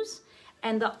answers.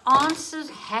 And the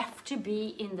answers have to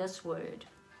be in this word.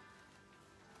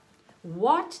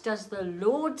 What does the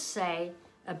Lord say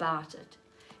about it?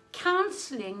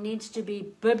 Counseling needs to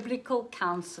be biblical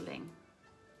counseling.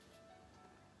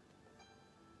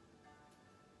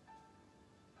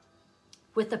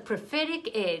 With a prophetic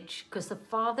edge, because the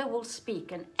Father will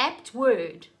speak an apt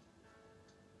word.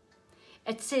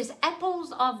 It says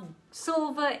apples of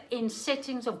silver in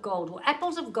settings of gold, or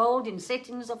apples of gold in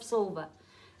settings of silver.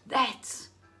 That's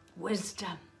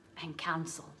wisdom and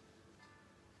counsel.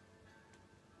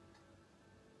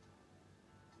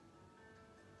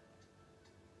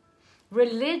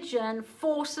 Religion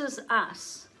forces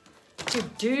us to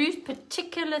do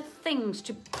particular things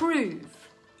to prove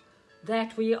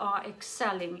that we are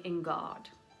excelling in God.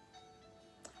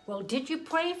 Well, did you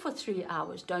pray for 3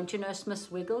 hours? Don't you know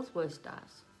Smith Wigglesworth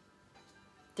does?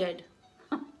 Did.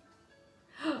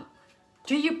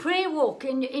 Do you prayer walk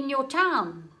in your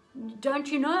town? Don't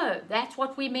you know? That's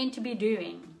what we're meant to be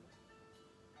doing.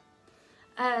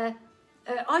 Are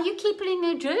you keeping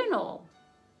a journal?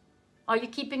 Are you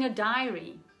keeping a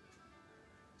diary?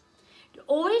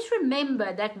 Always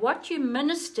remember that what you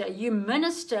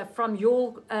minister from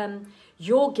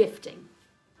your gifting.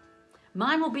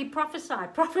 Mine will be prophesy,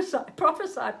 prophesy,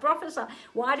 prophesy, prophesy.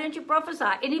 Why don't you prophesy?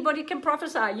 Anybody can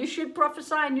prophesy. You should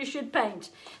prophesy and you should paint.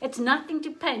 It's nothing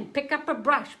to paint. Pick up a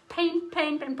brush. Paint,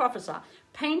 paint, and prophesy.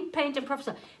 Paint, paint, and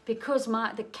prophesy. Because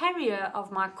the carrier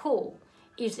of my call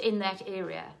is in that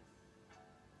area.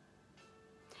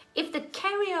 If the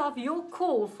carrier of your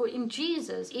call in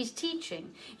Jesus is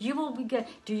teaching, you will be good.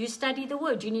 Do you study the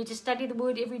word? You need to study the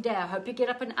word every day. I hope you get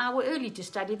up an hour early to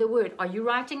study the word. Are you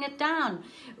writing it down?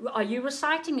 Are you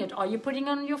reciting it? Are you putting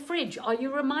it on your fridge? Are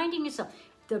you reminding yourself?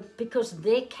 Because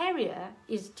their carrier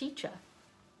is teacher.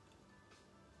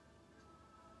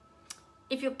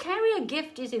 If your carrier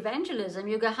gift is evangelism,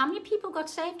 you go, how many people got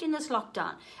saved in this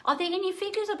lockdown? Are there any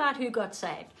figures about who got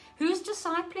saved? Who's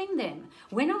discipling them?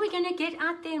 When are we going to get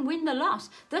out there and win the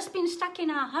lost? This being stuck in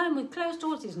our home with closed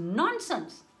doors is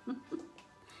nonsense.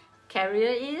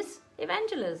 Carrier is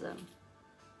evangelism.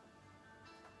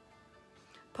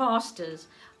 Pastors,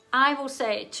 I will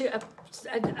say to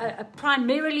a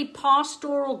primarily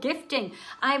pastoral gifting,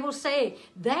 I will say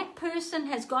that person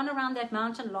has gone around that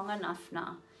mountain long enough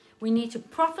now. We need to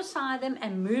prophesy them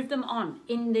and move them on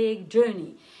in their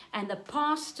journey. And the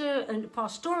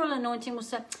pastoral anointing will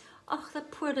say, oh, the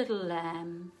poor little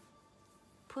lamb.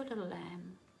 Poor little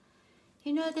lamb.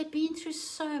 You know, they've been through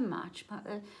so much.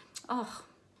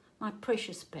 My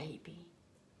precious baby.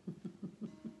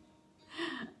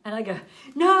 And I go,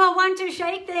 no, I want to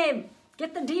shake them.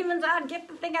 Get the demons out, get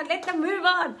the thing out, let them move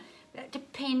on.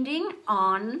 Depending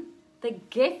on the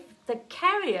gift, the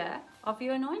carrier of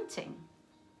your anointing.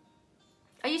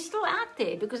 Are you still out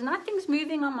there? Because nothing's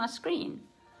moving on my screen.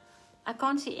 I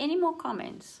can't see any more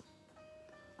comments.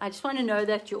 I just want to know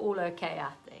that you're all okay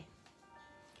out there.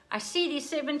 I see these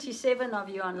 77 of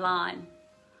you online,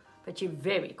 but you're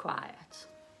very quiet.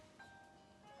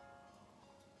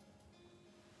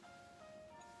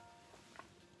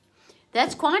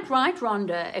 That's quite right,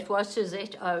 Rhonda. It was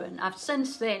Suzette Owen. I've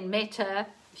since then met her.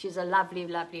 She's a lovely,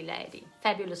 lovely lady.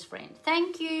 Fabulous friend.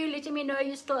 Thank you, letting me know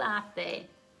you're still out there.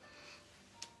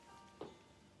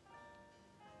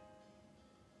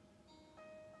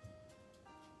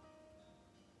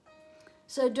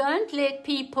 So don't let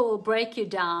people break you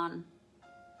down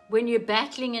when you're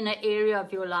battling in an area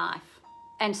of your life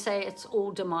and say it's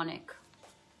all demonic.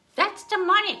 That's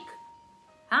demonic.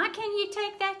 How can you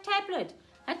take that tablet?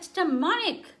 That's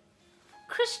demonic.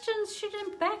 Christians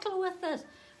shouldn't battle with this.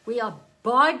 We are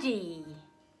body,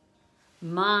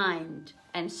 mind,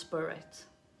 and spirit.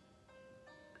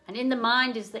 And in the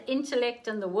mind is the intellect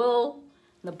and the will.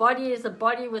 And the body is the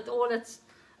body with all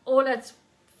its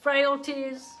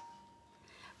frailties.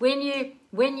 When you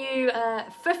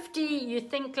 50, you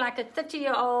think like a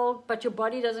 30-year-old, but your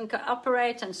body doesn't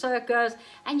cooperate, and so it goes.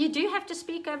 And you do have to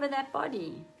speak over that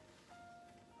body.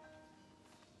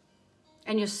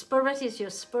 And your spirit is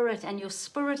your spirit, and your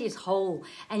spirit is whole,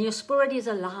 and your spirit is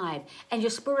alive, and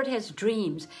your spirit has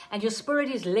dreams, and your spirit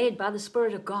is led by the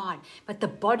Spirit of God. But the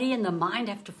body and the mind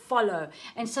have to follow.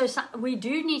 And so we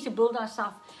do need to build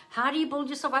ourselves. How do you build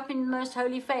yourself up in the most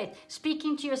holy faith?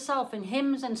 Speaking to yourself in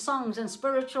hymns and songs and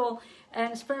spiritual,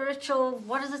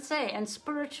 what does it say? And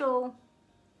spiritual,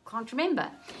 can't remember.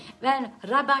 Then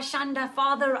Rabba Shanda,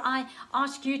 Father, I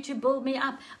ask you to build me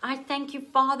up. I thank you,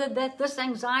 Father, that this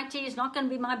anxiety is not going to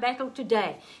be my battle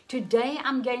today. Today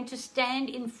I'm going to stand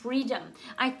in freedom.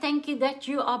 I thank you that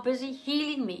you are busy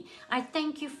healing me. I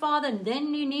thank you, Father. And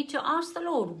then you need to ask the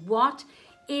Lord, what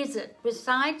is it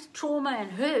besides trauma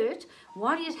and hurt?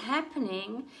 What is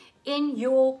happening in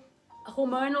your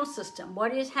hormonal system?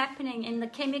 What is happening in the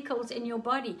chemicals in your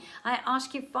body? I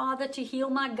ask you, Father, to heal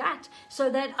my gut so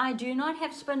that I do not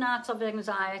have spin-outs of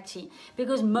anxiety,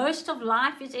 because most of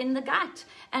life is in the gut.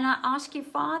 And I ask you,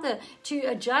 Father, to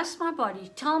adjust my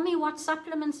body. Tell me what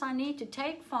supplements I need to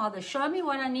take, Father. Show me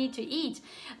what I need to eat.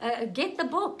 Get the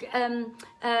book,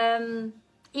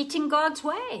 Eating God's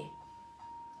Way,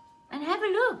 and have a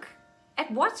look at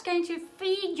what's going to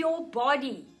feed your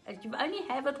body. If you only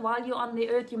have it while you're on the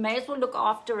earth, you may as well look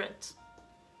after it.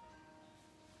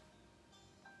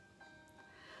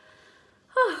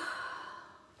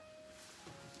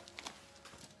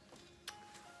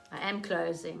 I am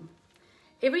closing.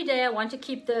 Every day I want to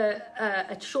keep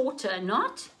it shorter,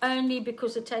 not only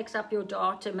because it takes up your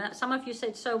data. Some of you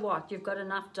said, so what? You've got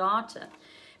enough data.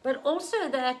 But also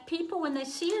that people, when they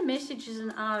see a message is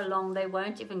an hour long, they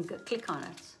won't even click on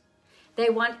it. They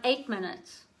want 8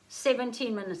 minutes,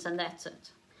 17 minutes, and that's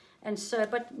it. And so,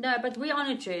 but we're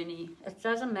on a journey. It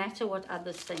doesn't matter what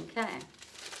others think, eh?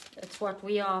 It's what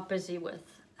we are busy with.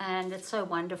 And it's so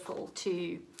wonderful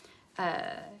to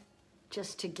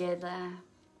just together,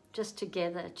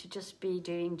 to just be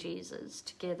doing Jesus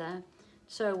together.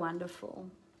 So wonderful.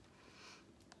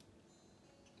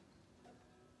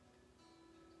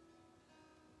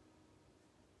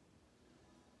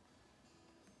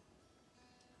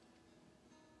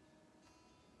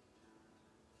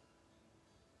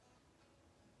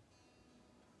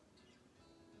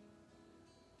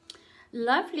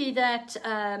 Lovely that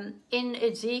in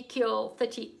Ezekiel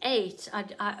 38,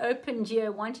 I opened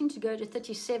here wanting to go to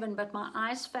 37, but my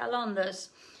eyes fell on this.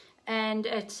 And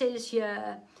it says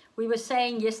here, we were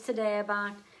saying yesterday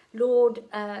about, Lord,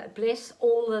 bless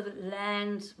all the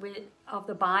lands of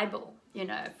the Bible, you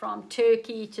know, from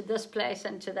Turkey to this place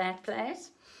and to that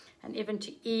place, and even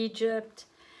to Egypt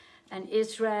and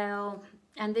Israel.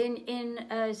 And then in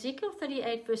Ezekiel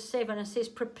 38, verse 7, it says,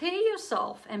 prepare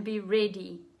yourself and be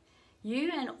ready,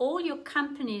 you and all your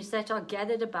companies that are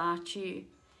gathered about you,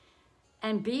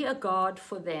 and be a guard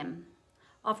for them.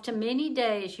 After many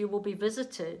days you will be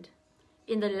visited.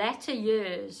 In the latter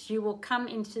years you will come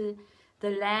into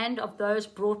the land of those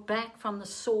brought back from the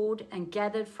sword and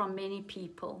gathered from many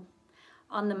people,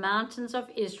 on the mountains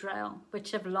of Israel, which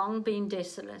have long been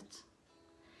desolate.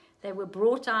 They were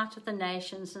brought out of the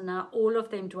nations, and now all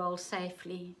of them dwell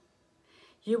safely.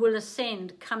 You will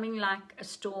ascend, coming like a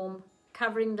storm,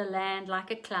 covering the land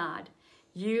like a cloud,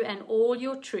 you and all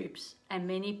your troops and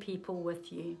many people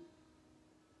with you.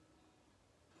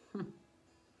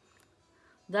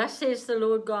 Thus says the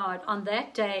Lord God, on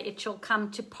that day it shall come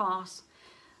to pass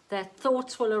that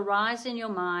thoughts will arise in your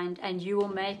mind and you will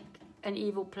make an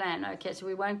evil plan. Okay, so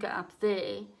we won't go up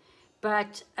there,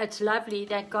 but it's lovely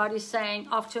that God is saying,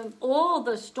 after all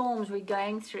the storms we're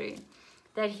going through,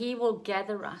 that he will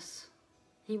gather us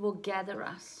He will gather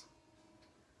us.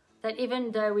 That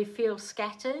even though we feel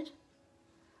scattered,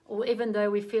 or even though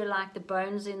we feel like the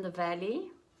bones in the valley.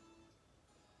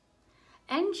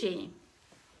 Angie,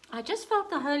 I just felt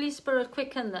the Holy Spirit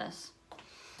quicken this.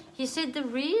 He said the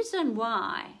reason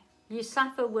why you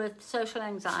suffer with social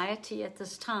anxiety at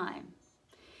this time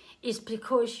is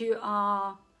because you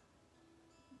are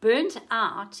burnt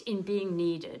out in being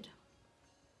needed.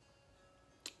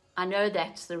 I know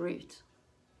that's the root.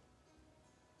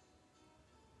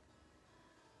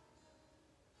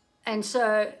 And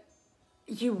so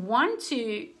you want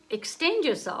to extend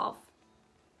yourself,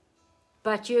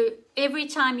 but every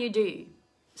time you do,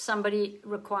 somebody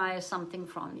requires something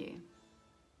from you.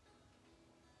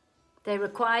 They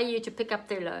require you to pick up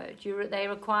their load. They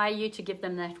require you to give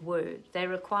them that word. They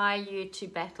require you to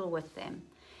battle with them.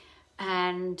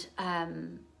 And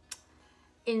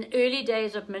in early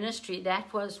days of ministry,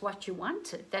 that was what you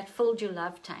wanted. That filled your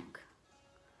love tank.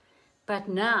 But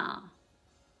now,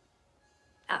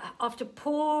 after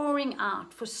pouring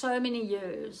out for so many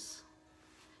years,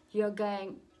 you're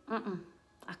going,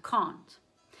 I can't.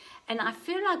 And I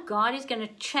feel like God is going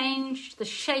to change the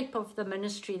shape of the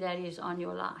ministry that is on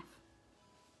your life.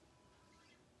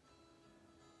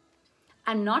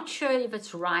 I'm not sure if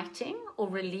it's writing or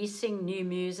releasing new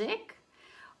music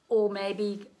or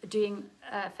maybe doing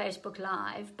Facebook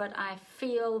Live, but I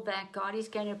feel that God is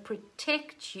going to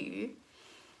protect you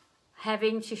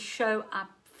having to show up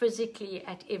physically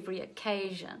at every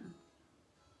occasion.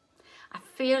 I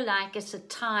feel like it's a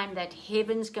time that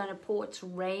heaven's going to pour its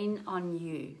rain on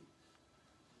you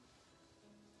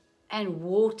and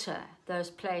water those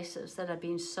places that have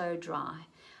been so dry.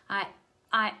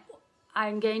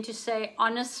 I'm going to say,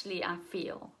 honestly, I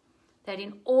feel that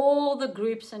in all the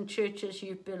groups and churches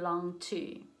you've belonged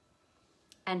to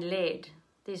and led,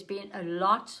 there's been a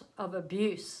lot of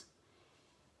abuse.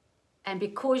 And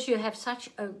because you have such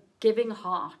a giving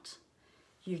heart,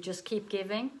 you just keep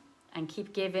giving and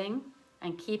keep giving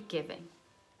and keep giving.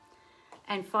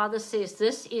 And Father says,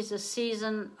 this is a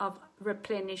season of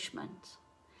replenishment.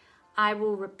 I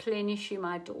will replenish you,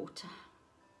 my daughter.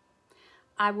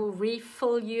 I will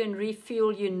refill you and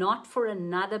refuel you, not for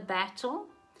another battle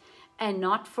and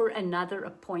not for another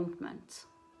appointment.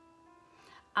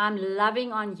 I'm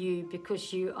loving on you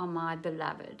because you are my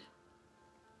beloved.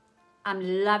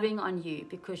 I'm loving on you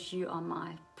because you are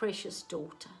my precious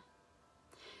daughter.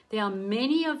 There are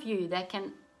many of you that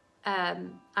can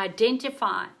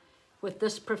identify with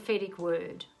this prophetic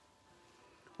word.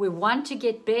 We want to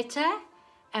get better,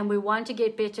 and we want to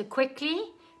get better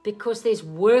quickly because there's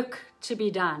work to be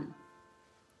done.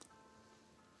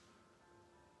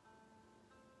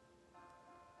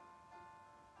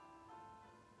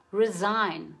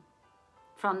 Resign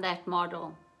from that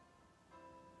model.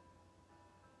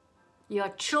 You are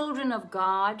children of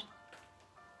God.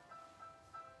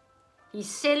 He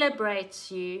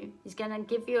celebrates you. He's going to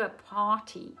give you a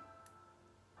party.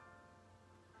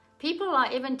 People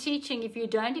are even teaching if you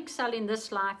don't excel in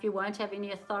this life, you won't have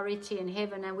any authority in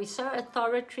heaven. And we're so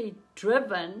authority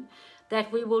driven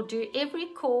that we will do every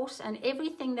course and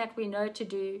everything that we know to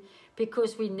do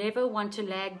because we never want to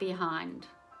lag behind.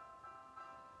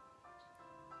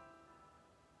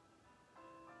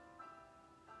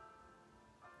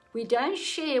 We don't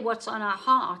share what's on our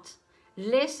heart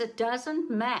lest it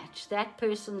doesn't match that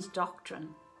person's doctrine.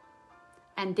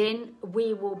 And then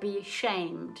we will be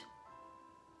shamed.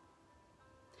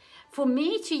 For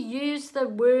me to use the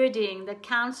wording, the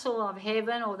counsel of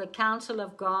heaven or the counsel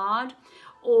of God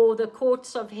or the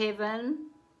courts of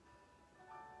heaven,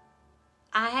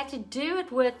 I had to do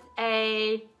it with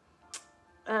a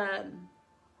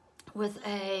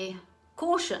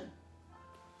caution,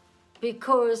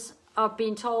 because I've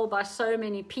been told by so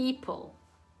many people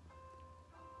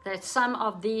that some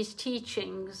of these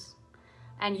teachings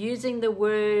and using the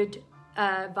word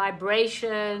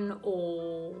vibration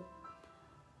or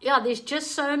there's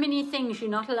just so many things you're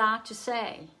not allowed to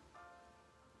say.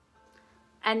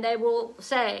 And they will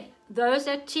say, those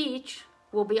that teach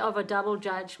will be of a double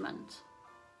judgment.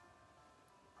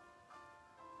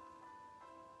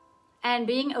 And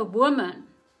being a woman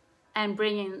and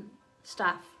bringing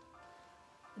stuff,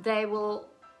 they will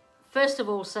first of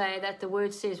all say that the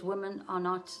word says women are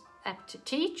not apt to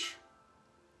teach.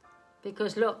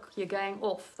 Because look, you're going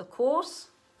off the course.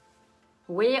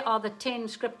 Where are the 10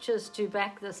 scriptures to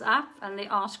back this up? And there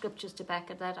are scriptures to back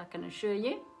it, that I can assure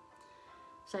you.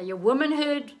 So your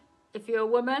womanhood, if you're a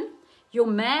woman, your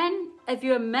man, if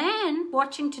you're a man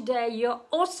watching today, you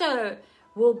also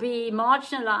will be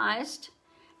marginalized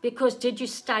because did you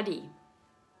study?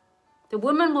 The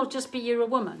woman will just be you're a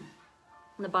woman,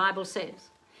 and the Bible says.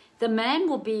 The man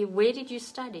will be, where did you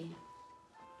study?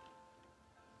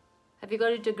 Have you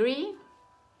got a degree?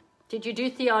 Did you do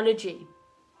theology?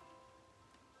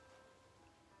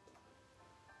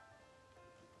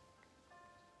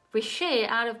 We share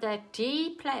out of that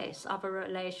deep place of a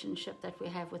relationship that we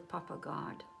have with Papa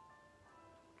God.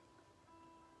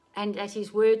 And as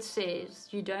his word says,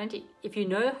 you don't, if you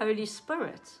know Holy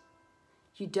Spirit,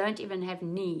 you don't even have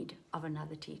need of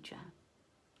another teacher.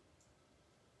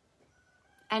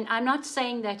 And I'm not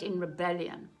saying that in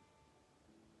rebellion.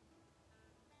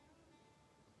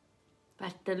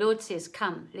 But the Lord says,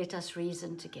 come, let us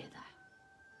reason together.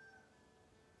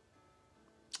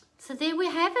 So there we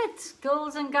have it,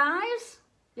 girls and guys.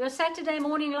 Your Saturday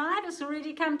morning live has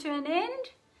already come to an end.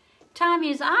 Time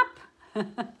is up.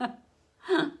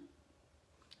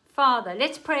 Father,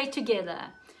 let's pray together.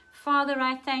 Father,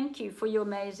 I thank you for your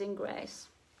amazing grace.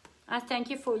 I thank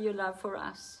you for your love for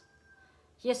us.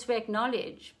 Yes, we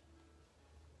acknowledge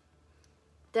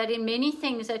that in many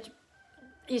things that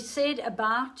is said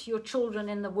about your children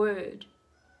in the Word,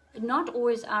 not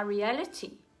always our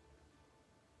reality.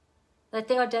 That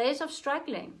there are days of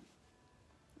struggling,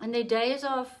 and there are days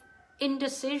of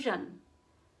indecision,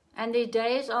 and there are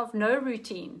days of no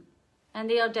routine, and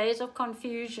there are days of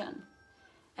confusion,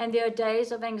 and there are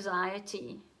days of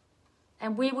anxiety.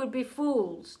 And we would be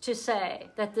fools to say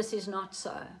that this is not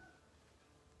so.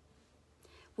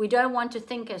 We don't want to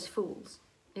think as fools.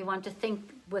 We want to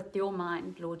think with your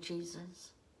mind, Lord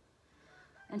Jesus.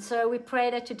 And so we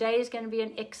pray that today is going to be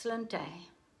an excellent day.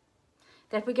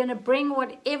 That we're going to bring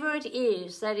whatever it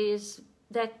is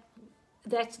that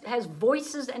has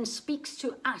voices and speaks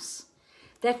to us.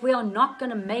 That we are not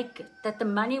going to make it. That the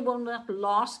money will not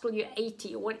last till you're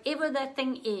 80. Or whatever that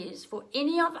thing is for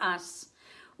any of us.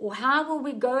 Or how will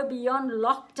we go beyond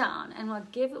lockdown? And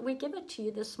we give it to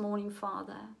you this morning,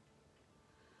 Father.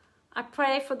 I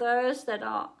pray for those that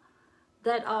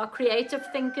are creative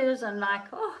thinkers and like,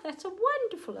 oh, that's a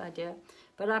wonderful idea.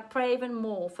 But I pray even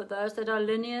more for those that are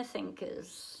linear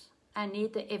thinkers and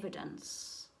need the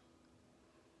evidence.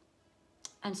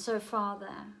 And so,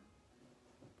 Father,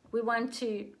 we want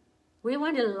to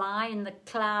lie in the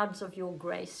clouds of your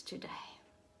grace today.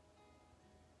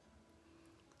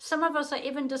 Some of us are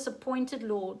even disappointed,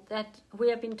 Lord, that we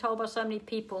have been told by so many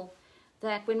people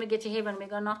that when we get to heaven,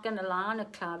 we're not going to lie on a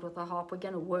cloud with a harp, we're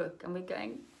going to work. And we're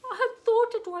going, I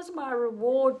thought it was my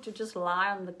reward to just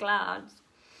lie on the clouds.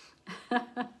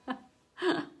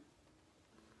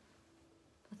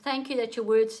 Thank you that your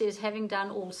word says, having done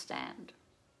all stand.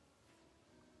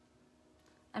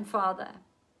 And Father,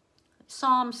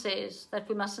 Psalm says that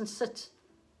we mustn't sit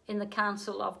in the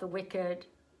counsel of the wicked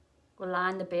or lie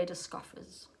in the bed of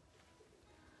scoffers.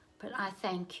 But I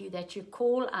thank you that you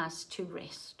call us to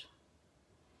rest.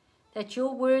 That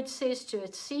your word says to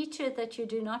it, see to it that you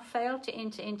do not fail to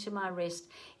enter into my rest.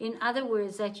 In other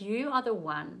words, that you are the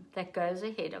one that goes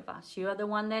ahead of us. You are the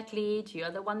one that leads. You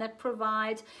are the one that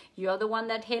provides. You are the one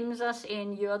that hems us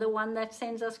in. You are the one that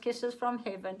sends us kisses from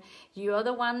heaven. You are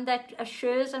the one that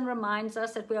assures and reminds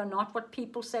us that we are not what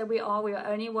people say we are. We are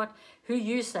only who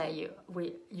you say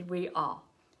we are.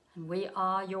 And we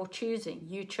are your choosing.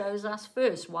 You chose us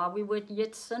first while we were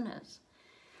yet sinners.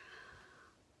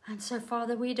 And so,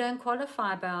 Father, we don't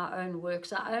qualify by our own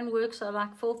works. Our own works are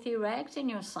like filthy rags in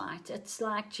your sight. It's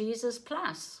like Jesus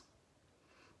plus.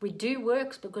 We do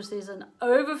works because there's an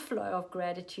overflow of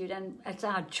gratitude, and it's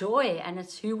our joy, and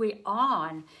it's who we are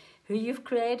and who you've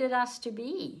created us to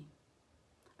be.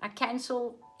 I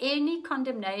cancel any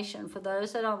condemnation for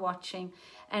those that are watching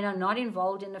and are not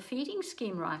involved in a feeding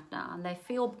scheme right now, and they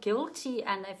feel guilty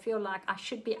and they feel like I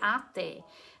should be out there.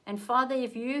 And Father,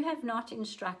 if you have not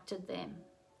instructed them,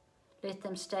 let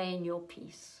them stay in your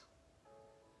peace.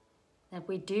 That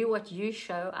we do what you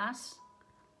show us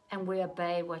and we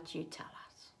obey what you tell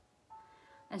us.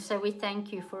 And so we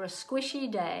thank you for a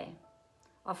squishy day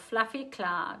of fluffy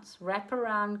clouds,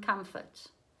 wraparound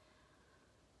comfort,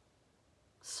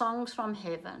 songs from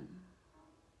heaven,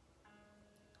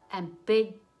 and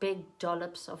big, big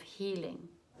dollops of healing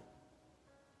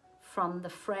from the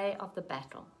fray of the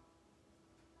battle.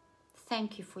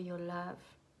 Thank you for your love.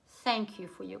 Thank you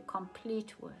for your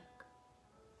complete work.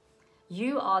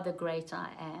 You are the great I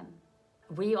am.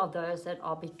 We are those that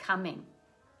are becoming,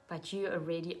 but you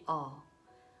already are.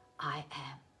 I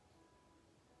am.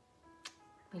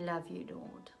 We love you,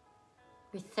 Lord.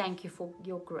 We thank you for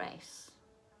your grace.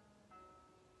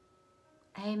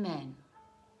 Amen.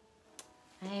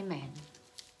 Amen.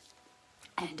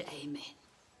 And amen.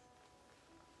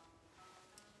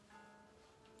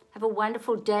 Have a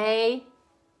wonderful day.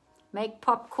 Make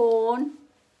popcorn,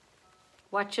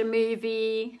 watch a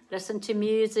movie, listen to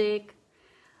music.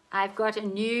 I've got a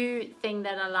new thing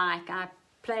that I like. I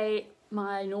play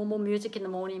my normal music in the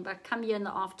morning, but come here in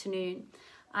the afternoon.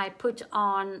 I put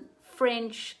on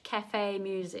French cafe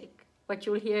music, what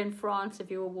you'll hear in France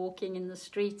if you were walking in the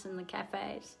streets and the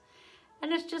cafes.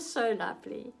 And it's just so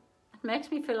lovely. It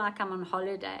makes me feel like I'm on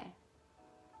holiday.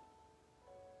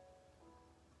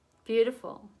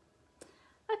 Beautiful.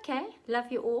 Okay,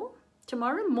 love you all.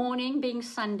 Tomorrow morning, being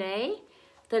Sunday,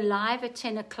 the live at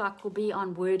 10 o'clock will be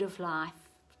on Word of Life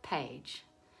page.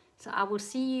 So I will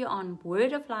see you on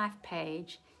Word of Life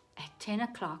page at 10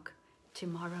 o'clock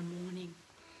tomorrow morning.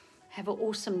 Have an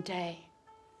awesome day.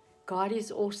 God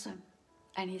is awesome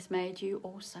and He's made you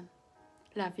awesome.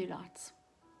 Love you lots.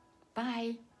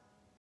 Bye.